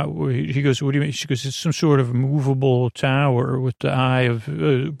tower? He goes, what do you mean? She goes, it's some sort of movable tower with the eye of,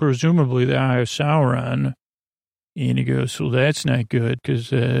 presumably the eye of Sauron. And he goes, well, that's not good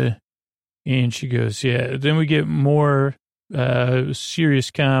because, and she goes, yeah. Then we get more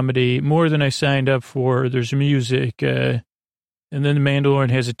serious comedy, more than I signed up for. There's music. And then the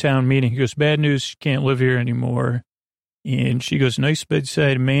Mandalorian has a town meeting. He goes, bad news, you can't live here anymore. And she goes, nice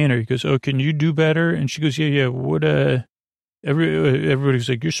bedside manner. He goes, oh, can you do better? And she goes, yeah, what, everybody's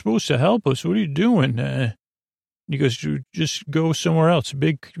like, you're supposed to help us. What are you doing? He goes, just go somewhere else,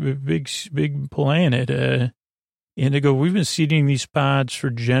 big planet. And they go, we've been seeding these pods for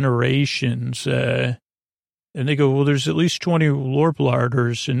generations. And they go, well, there's at least 20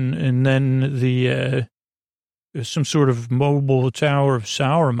 lorplarders, and then the some sort of mobile tower of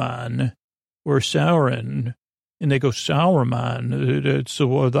Sauron or Sauron. And they go, Sauron, it's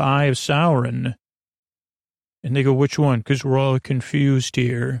the Eye of Sauron. And they go, which one? Because we're all confused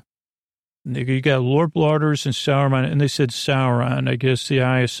here. And they go, you got lorplarders and Sauron. And they said Sauron, I guess the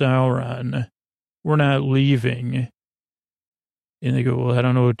Eye of Sauron. We're not leaving. And they go, well, I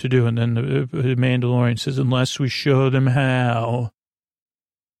don't know what to do. And then the Mandalorian says, unless we show them how.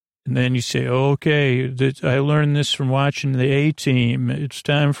 And then you say, okay, I learned this from watching the A-Team. It's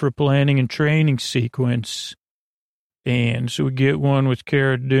time for a planning and training sequence. And so we get one with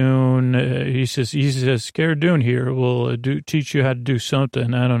Cara Dune. He says, Cara Dune here will teach you how to do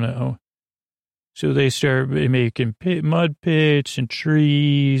something. I don't know. So they start making mud pits and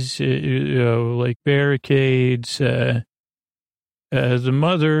trees, like barricades. The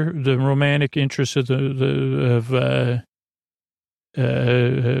mother, the romantic interest of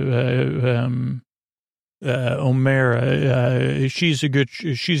O'Mara, she's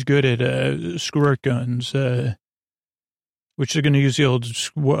good at squirt guns, which they're going to use the old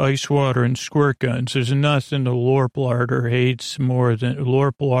ice water and squirt guns. There's nothing the lorplarder hates more than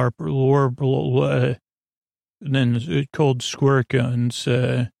than cold squirt guns.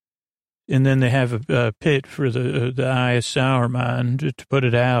 And then they have a pit for the Eye of Sauron to put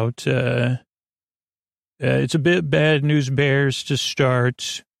it out. It's a bit bad news bears to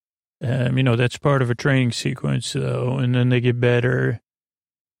start. That's part of a training sequence, though, and then they get better.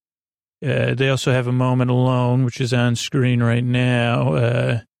 They also have a moment alone, which is on screen right now,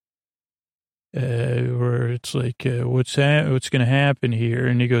 where it's like, what's going to happen here?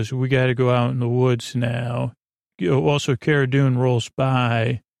 And he goes, we got to go out in the woods now. Also, Cara Dune rolls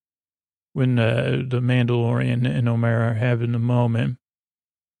by when the Mandalorian and O'Mara are having the moment.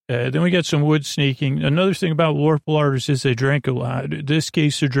 Then we got some wood sneaking. Another thing about lorplarders is they drink a lot. In this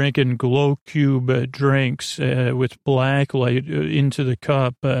case, they're drinking glow cube drinks with black light into the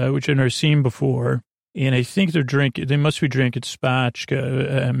cup, which I've never seen before. And I think they must be drinking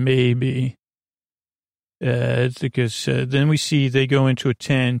spatchka, maybe. Because then we see they go into a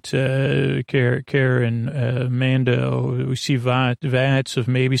tent, Cara and Mando. We see vats of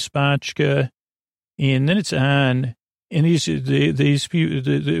maybe spatchka. And then it's on. And these people,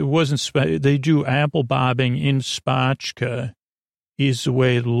 it wasn't, they do apple bobbing in spatchka is the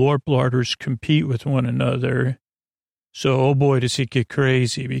way the lorplarders compete with one another. So, oh boy, does it get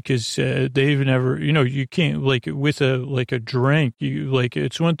crazy because they've never, you can't, like, with a drink,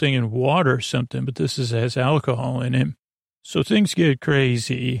 it's one thing in water or something, but this has alcohol in it. So things get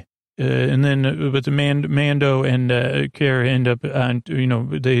crazy. And then, but the Mando and Cara end up on,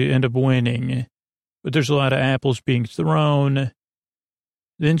 they end up winning. But there's a lot of apples being thrown.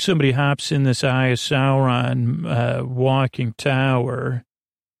 Then somebody hops in this Eye of Sauron walking tower.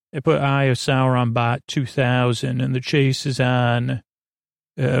 They put Eye of Sauron bot 2000, and the chase is on.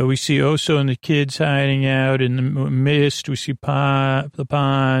 We see Oso and the kids hiding out in the mist. We see the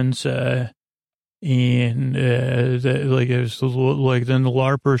ponds, and then the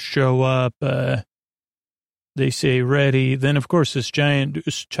LARPers show up. They say ready. Then, of course, this giant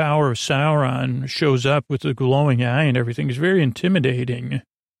tower of Sauron shows up with the glowing eye and everything. It's very intimidating.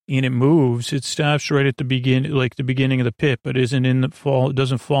 And it moves. It stops right at the beginning, like the beginning of the pit, but isn't in the fall. It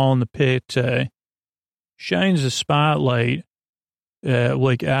doesn't fall in the pit. Shines a spotlight,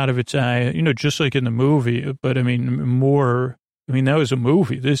 like out of its eye, just like in the movie. But that was a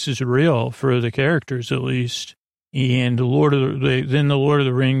movie. This is real for the characters, at least. And the Lord of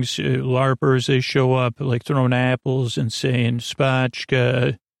the Rings LARPers, they show up like throwing apples and saying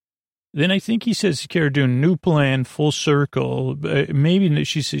spatchka. Then I think he says, Cara Dune, new plan, full circle. Maybe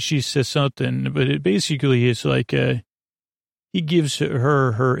she says something, but it basically is like he gives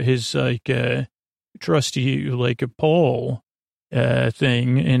his like trusty like a pole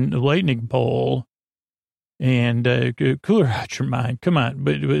thing and a lightning pole and cooler out your mind. Come on,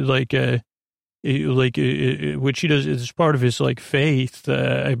 but like. Which he does is part of his like faith,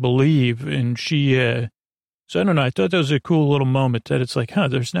 I believe. And she, so I don't know. I thought that was a cool little moment that it's like,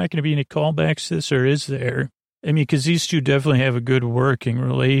 there's not going to be any callbacks to this, or is there? I mean, because these two definitely have a good working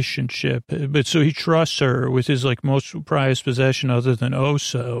relationship. But so he trusts her with his like most prized possession other than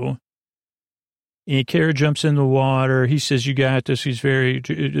Oso. And Kara jumps in the water. He says, you got this.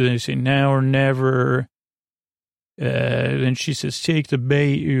 They say, now or never. Then she says, take the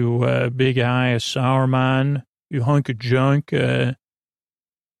bait, you big eye of Sauron, you hunk of junk. Then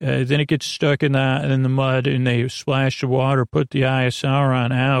it gets stuck in the mud, and they splash the water, put the eye of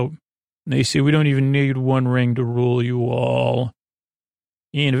Sauron out. And they say, we don't even need one ring to rule you all.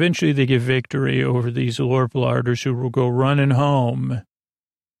 And eventually they get victory over these Lorplarders who will go running home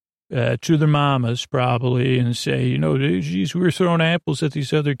to their mamas probably and say, you know, geez, we were throwing apples at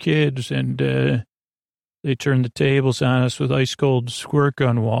these other kids, and they turned the tables on us with ice cold squirt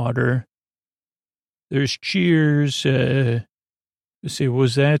gun water. There's cheers. They say,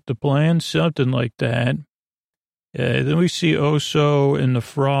 was that the plan? Something like that. Then we see Oso and the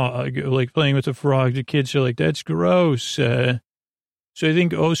frog, like playing with the frog. The kids are like, that's gross. So I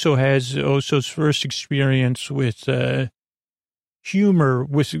think Oso has Oso's first experience with humor,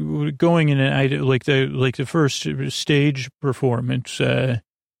 with going in like the first stage performance. Where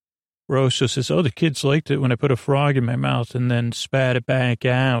Oso says, oh, the kids liked it when I put a frog in my mouth and then spat it back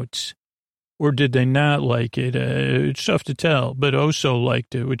out. Or did they not like it? It's tough to tell, but Oso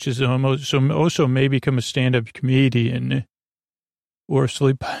liked it, which is almost, so Oso may become a stand-up comedian or a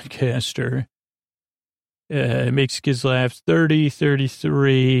sleep podcaster. It makes kids laugh. 30,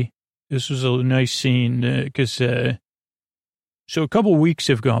 33. This was a nice scene because, so a couple weeks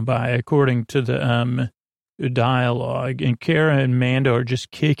have gone by, according to the dialogue, and Kara and Mando are just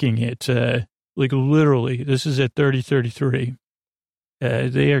kicking it, like literally. This is at 30, 33.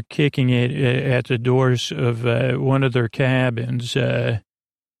 They are kicking it at the doors of one of their cabins.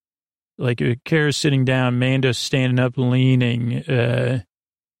 Like Kara's sitting down, Mando's standing up, leaning,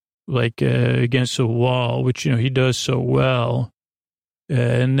 against a wall, which, you know, he does so well.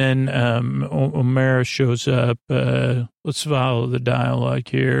 And then O'Mara shows up. Let's follow the dialogue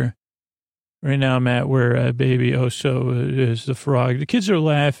here. Right now I'm at where baby Oso is the frog. The kids are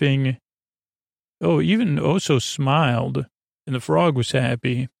laughing. Oh, even Oso smiled. And the frog was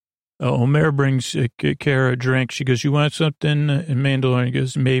happy. O'Mara brings Kara a drink. She goes, you want something? And Mandolorian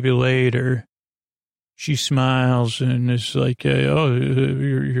goes, maybe later. She smiles and is like, oh,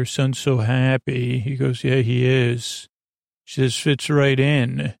 your son's so happy. He goes, yeah, he is. She says, fits right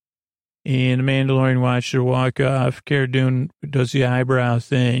in. And the Mandalorian watched her walk off. Cara Dune does the eyebrow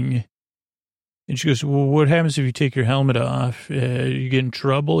thing. And she goes, well, what happens if you take your helmet off? You get in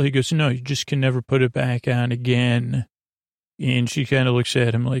trouble? He goes, no, you just can never put it back on again. And she kind of looks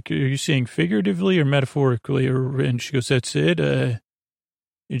at him like, are you saying figuratively or metaphorically? And she goes, that's it. And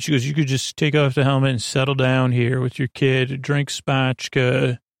she goes, you could just take off the helmet and settle down here with your kid, drink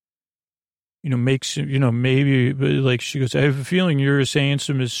spatchka, maybe, but like she goes, I have a feeling you're as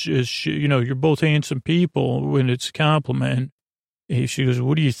handsome as she, you're both handsome people when it's a compliment. And she goes,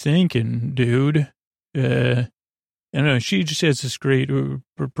 what are you thinking, dude? I don't know. She just has this great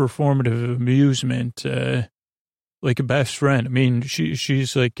performative amusement, like a best friend. I mean,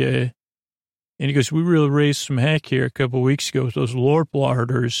 she's like, and he goes, we really raised some heck here a couple of weeks ago with those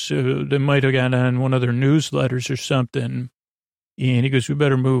Lorplarders. They might have got on one of their newsletters or something. And he goes, we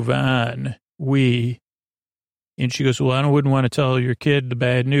better move on. And she goes, well, I wouldn't want to tell your kid the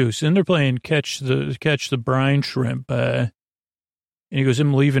bad news. And they're playing catch the brine shrimp. And he goes,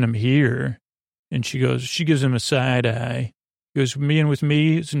 I'm leaving him here. And she gives him a side eye. He goes, with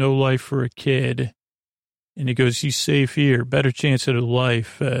me, it's no life for a kid. And he goes, he's safe here, better chance at a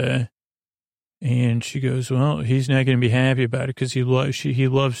life. And she goes, well, he's not going to be happy about it because he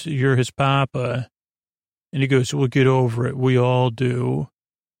loves, you're his papa. And he goes, we'll get over it. We all do.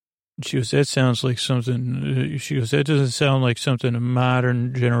 And she goes, that sounds like something, she goes, that doesn't sound like something a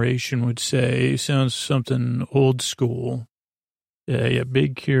modern generation would say. It sounds something old school. Yeah,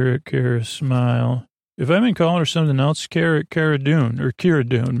 big Kara smile. If I've been calling her something else, Cara Dune, or Kira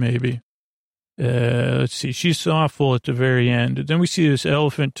Dune, maybe. Let's see. She's awful at the very end. Then we see this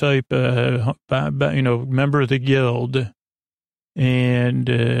elephant type, member of the guild. And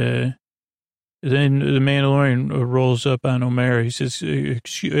then the Mandalorian rolls up on O'Mara. He says,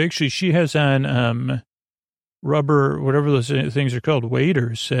 she has on rubber, whatever those things are called,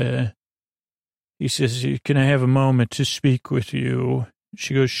 waders. He says, can I have a moment to speak with you?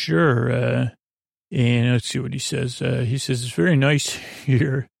 She goes, sure. And let's see what he says. He says, it's very nice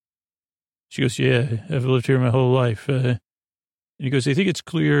here. She goes, yeah, I've lived here my whole life. And he goes, I think it's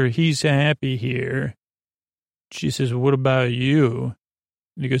clear he's happy here. She says, well, what about you?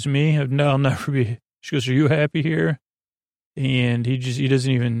 And he goes, me? No, I'll never be. She goes, are you happy here? And he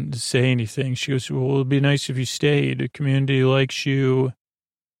doesn't even say anything. She goes, well, it'd be nice if you stayed. The community likes you.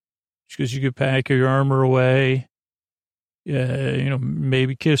 She goes, you could pack your armor away.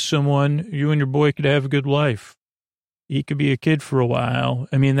 maybe kiss someone. You and your boy could have a good life. He could be a kid for a while.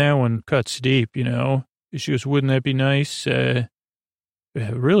 I mean, that one cuts deep, She goes, wouldn't that be nice?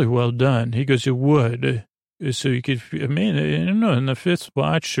 Really well done. He goes, it would. So you could, man, I don't know, in the fifth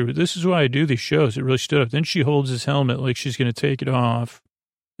watch, this is why I do these shows. It really stood up. Then she holds his helmet like she's going to take it off.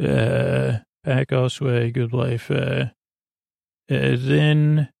 Pack Osway, good life.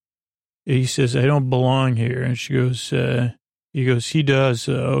 Then he says, I don't belong here. And she goes, he goes, he does,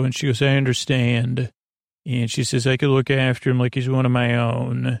 though. And she goes, I understand. And she says, I could look after him like he's one of my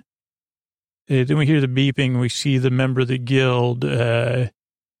own. Then we hear the beeping. We see the member of the guild, like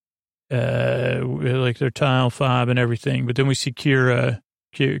their tile fob and everything. But then we see Kira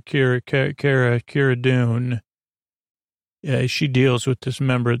Dune. She deals with this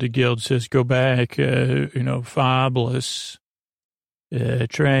member of the guild, says, go back, fobless,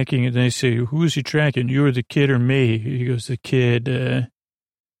 tracking. And they say, who's he tracking? You or the kid or me? He goes, the kid.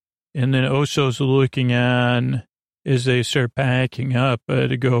 And then Oso's looking on as they start packing up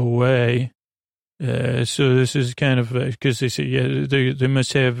to go away. So this is kind of, because they say, yeah, they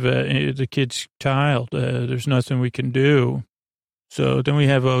must have the kid's child. There's nothing we can do. So then we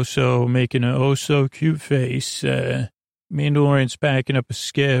have Oso making an Oso cute face. Mandalorian's packing up a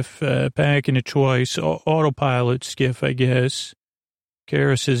skiff, packing it twice, autopilot skiff, I guess.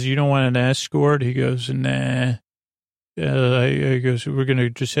 Kara says, you don't want an escort? He goes, nah. I goes, we're going to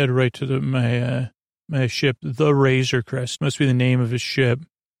just head right to my ship, the Razor Crest. Must be the name of his ship.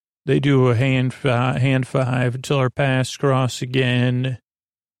 They do a hand five until our paths cross again.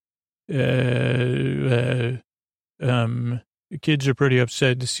 The kids are pretty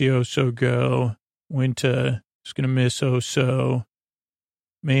upset to see Oso go. Winter is going to miss Oso.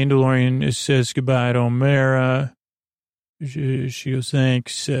 Mandalorian says goodbye to O'Mara. She goes,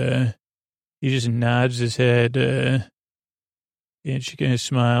 thanks. He just nods his head, and she kind of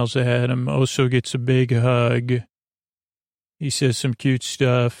smiles at him. Oso gets a big hug. He says some cute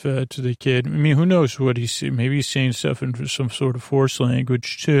stuff to the kid. I mean, who knows what he's saying? Maybe he's saying stuff in some sort of Force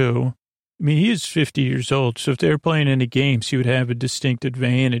language, too. I mean, he is 50 years old, so if they were playing any games, he would have a distinct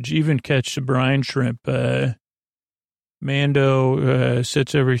advantage. Even catch the brine shrimp. Mando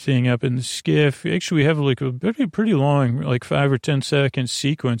sets everything up in the skiff. Actually, we have like a pretty long, like 5 or 10 second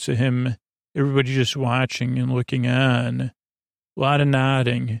sequence of him, everybody just watching and looking on. A lot of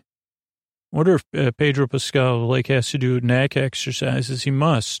nodding. I wonder if Pedro Pascal has to do neck exercises. He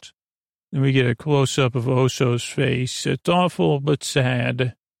must. Then we get a close-up of Oso's face. It's awful but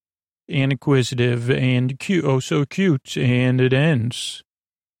sad and inquisitive and cute. Oh, so cute. And it ends.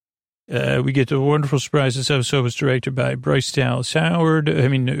 We get the wonderful surprise. This episode was directed by Bryce Dallas Howard. I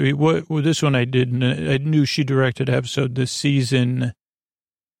mean, this one I didn't. I knew she directed an episode this season.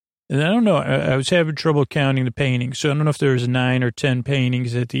 And I don't know, I was having trouble counting the paintings, so I don't know if there was 9 or 10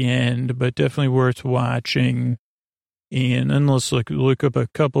 paintings at the end, but definitely worth watching. And then let's look up a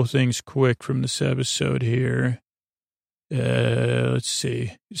couple of things quick from this episode here. Let's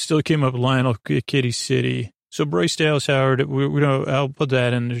see. It still came up Lionel Kitty City. So Bryce Dallas Howard, I'll put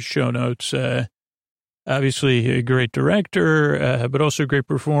that in the show notes. Obviously a great director, but also a great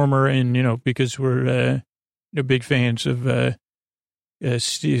performer. And, because we're big fans of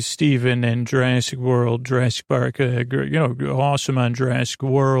Steven and Jurassic Park, awesome on Jurassic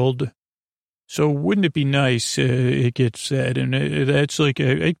World. So wouldn't it be nice, it gets said, and that's like,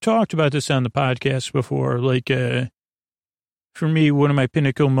 I talked about this on the podcast before, for me, one of my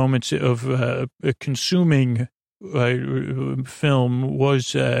pinnacle moments of consuming film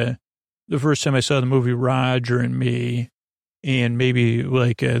was the first time I saw the movie Roger and Me, and maybe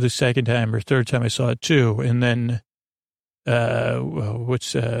the second time or third time I saw it too, and then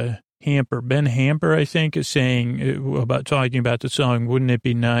Hamper, Ben Hamper, I think, is talking about the song, Wouldn't It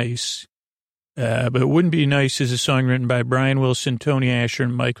Be Nice? But It Wouldn't Be Nice is a song written by Brian Wilson, Tony Asher,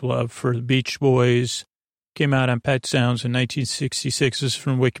 and Mike Love for the Beach Boys. Came out on Pet Sounds in 1966. This is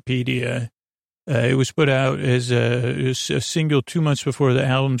from Wikipedia. It was put out as a single 2 months before the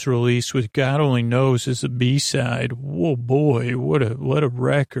album's release with God Only Knows as the B-side. Whoa, boy, what a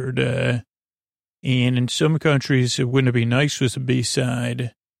record. And in some countries, It Wouldn't Be Nice was a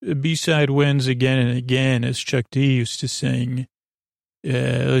B-side. The B-side wins again and again, as Chuck D used to sing.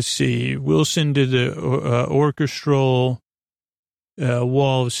 Let's see. Wilson did the orchestral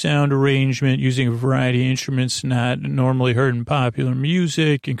wall of sound arrangement using a variety of instruments not normally heard in popular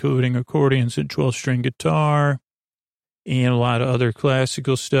music, including accordions and 12-string guitar, and a lot of other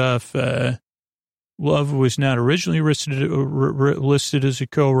classical stuff. Love was not originally listed as a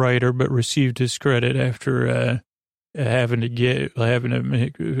co-writer, but received his credit after having to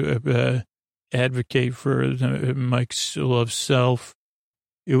advocate for Mike's love self.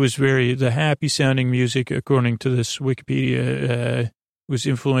 It was the happy sounding music, according to this Wikipedia, was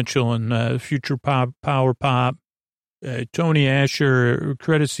influential in future pop, power pop. Tony Asher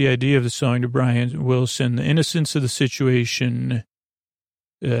credits the idea of the song to Brian Wilson. The innocence of the situation,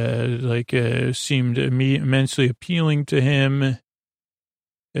 seemed immensely appealing to him.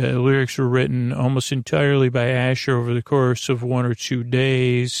 Lyrics were written almost entirely by Asher over the course of 1 or 2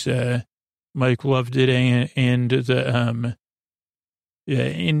 days. Mike loved it, and the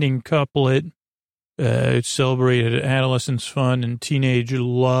ending couplet, it celebrated adolescence fun and teenage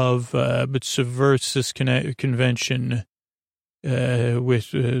love, but subverts this convention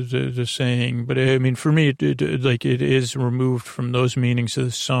with the saying. But I mean, for me, it is removed from those meanings of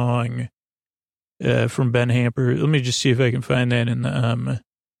the song from Ben Hamper. Let me just see if I can find that in the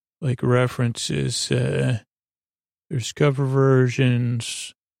references. There's cover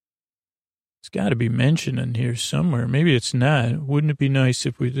versions. It's got to be mentioned in here somewhere. Maybe it's not. Wouldn't it be nice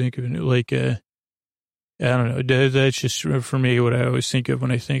if we think of it I don't know. That's just for me what I always think of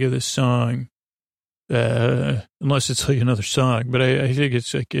when I think of this song. Unless it's another song, but I think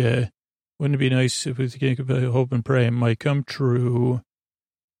it's wouldn't it be nice if we think about hope and pray it might come true.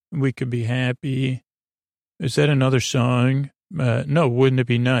 We could be happy. Is that another song? No, wouldn't it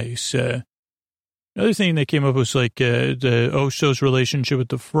be nice? Another thing that came up was the Oso's relationship with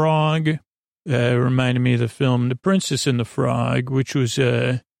the frog. Reminded me of the film The Princess and the Frog, which was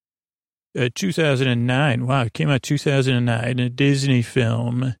 2009. Wow, it came out 2009, a Disney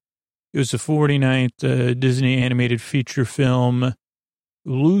film. It was the 49th Disney animated feature film,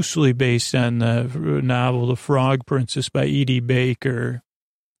 loosely based on the novel The Frog Princess by E.D. Baker,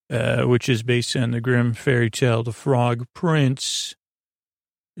 which is based on the grim fairy tale The Frog Prince.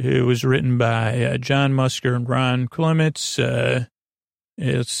 It was written by John Musker and Ron Clements.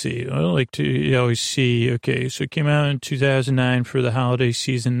 Let's see. I like to always see. Okay, so it came out in 2009 for the holiday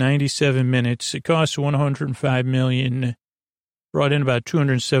season, 97 minutes. It cost $105 million, brought in about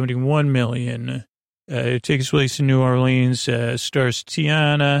 $271 million. It takes place in New Orleans, stars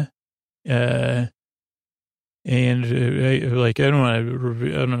Tiana, and I don't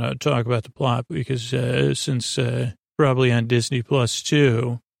want to talk about the plot because since probably on Disney Plus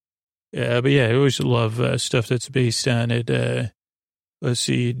too. But yeah, I always love stuff that's based on it. Let's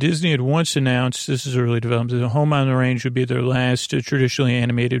see. Disney had once announced, this is early development, that Home on the Range would be their last traditionally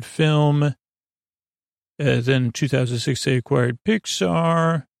animated film. Then in 2006, they acquired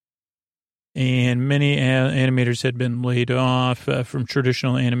Pixar, and many animators had been laid off from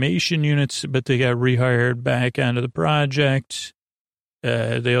traditional animation units, but they got rehired back onto the project.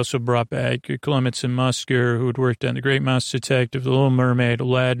 They also brought back Clements and Musker, who had worked on The Great Mouse Detective, The Little Mermaid,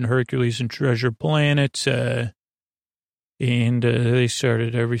 Aladdin, Hercules, and Treasure Planet. And they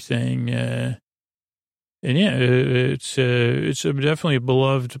started everything. And yeah, it's definitely a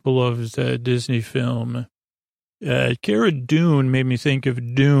beloved Disney film. Cara Dune made me think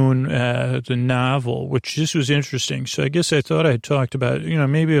of Dune, the novel, which this was interesting. So I guess I thought I had talked about,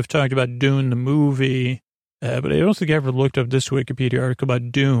 maybe I've talked about Dune, the movie, but I don't think I ever looked up this Wikipedia article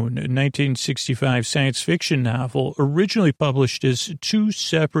about Dune, a 1965 science fiction novel, originally published as 2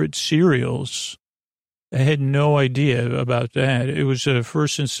 separate serials. I had no idea about that. It was the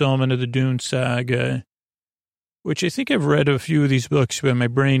first installment of the Dune saga, which I think I've read a few of these books, but my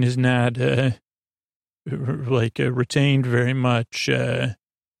brain is not retained very much.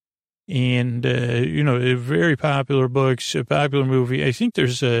 And very popular books, a popular movie. I think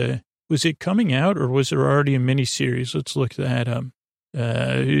was it coming out or was there already a miniseries? Let's look that up.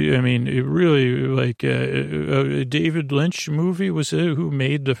 It really a David Lynch movie was it who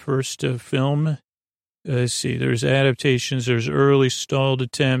made the first film. Let's see, there's adaptations, there's early stalled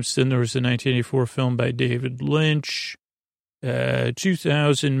attempts, then there was the 1984 film by David Lynch, 2000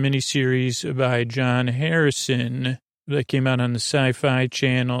 miniseries by John Harrison that came out on the Sci-Fi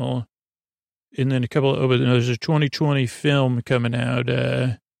Channel, and then there's a 2020 film coming out,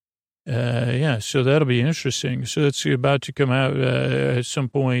 so that'll be interesting. So it's about to come out at some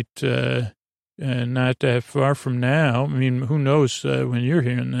point, not that far from now. I mean, who knows when you're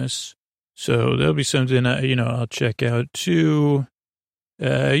hearing this. So that'll be something, I'll check out too.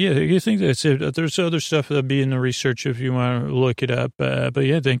 I think that's it. There's other stuff that'll be in the research if you want to look it up. But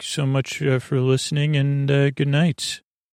yeah, thanks so much for listening and good night.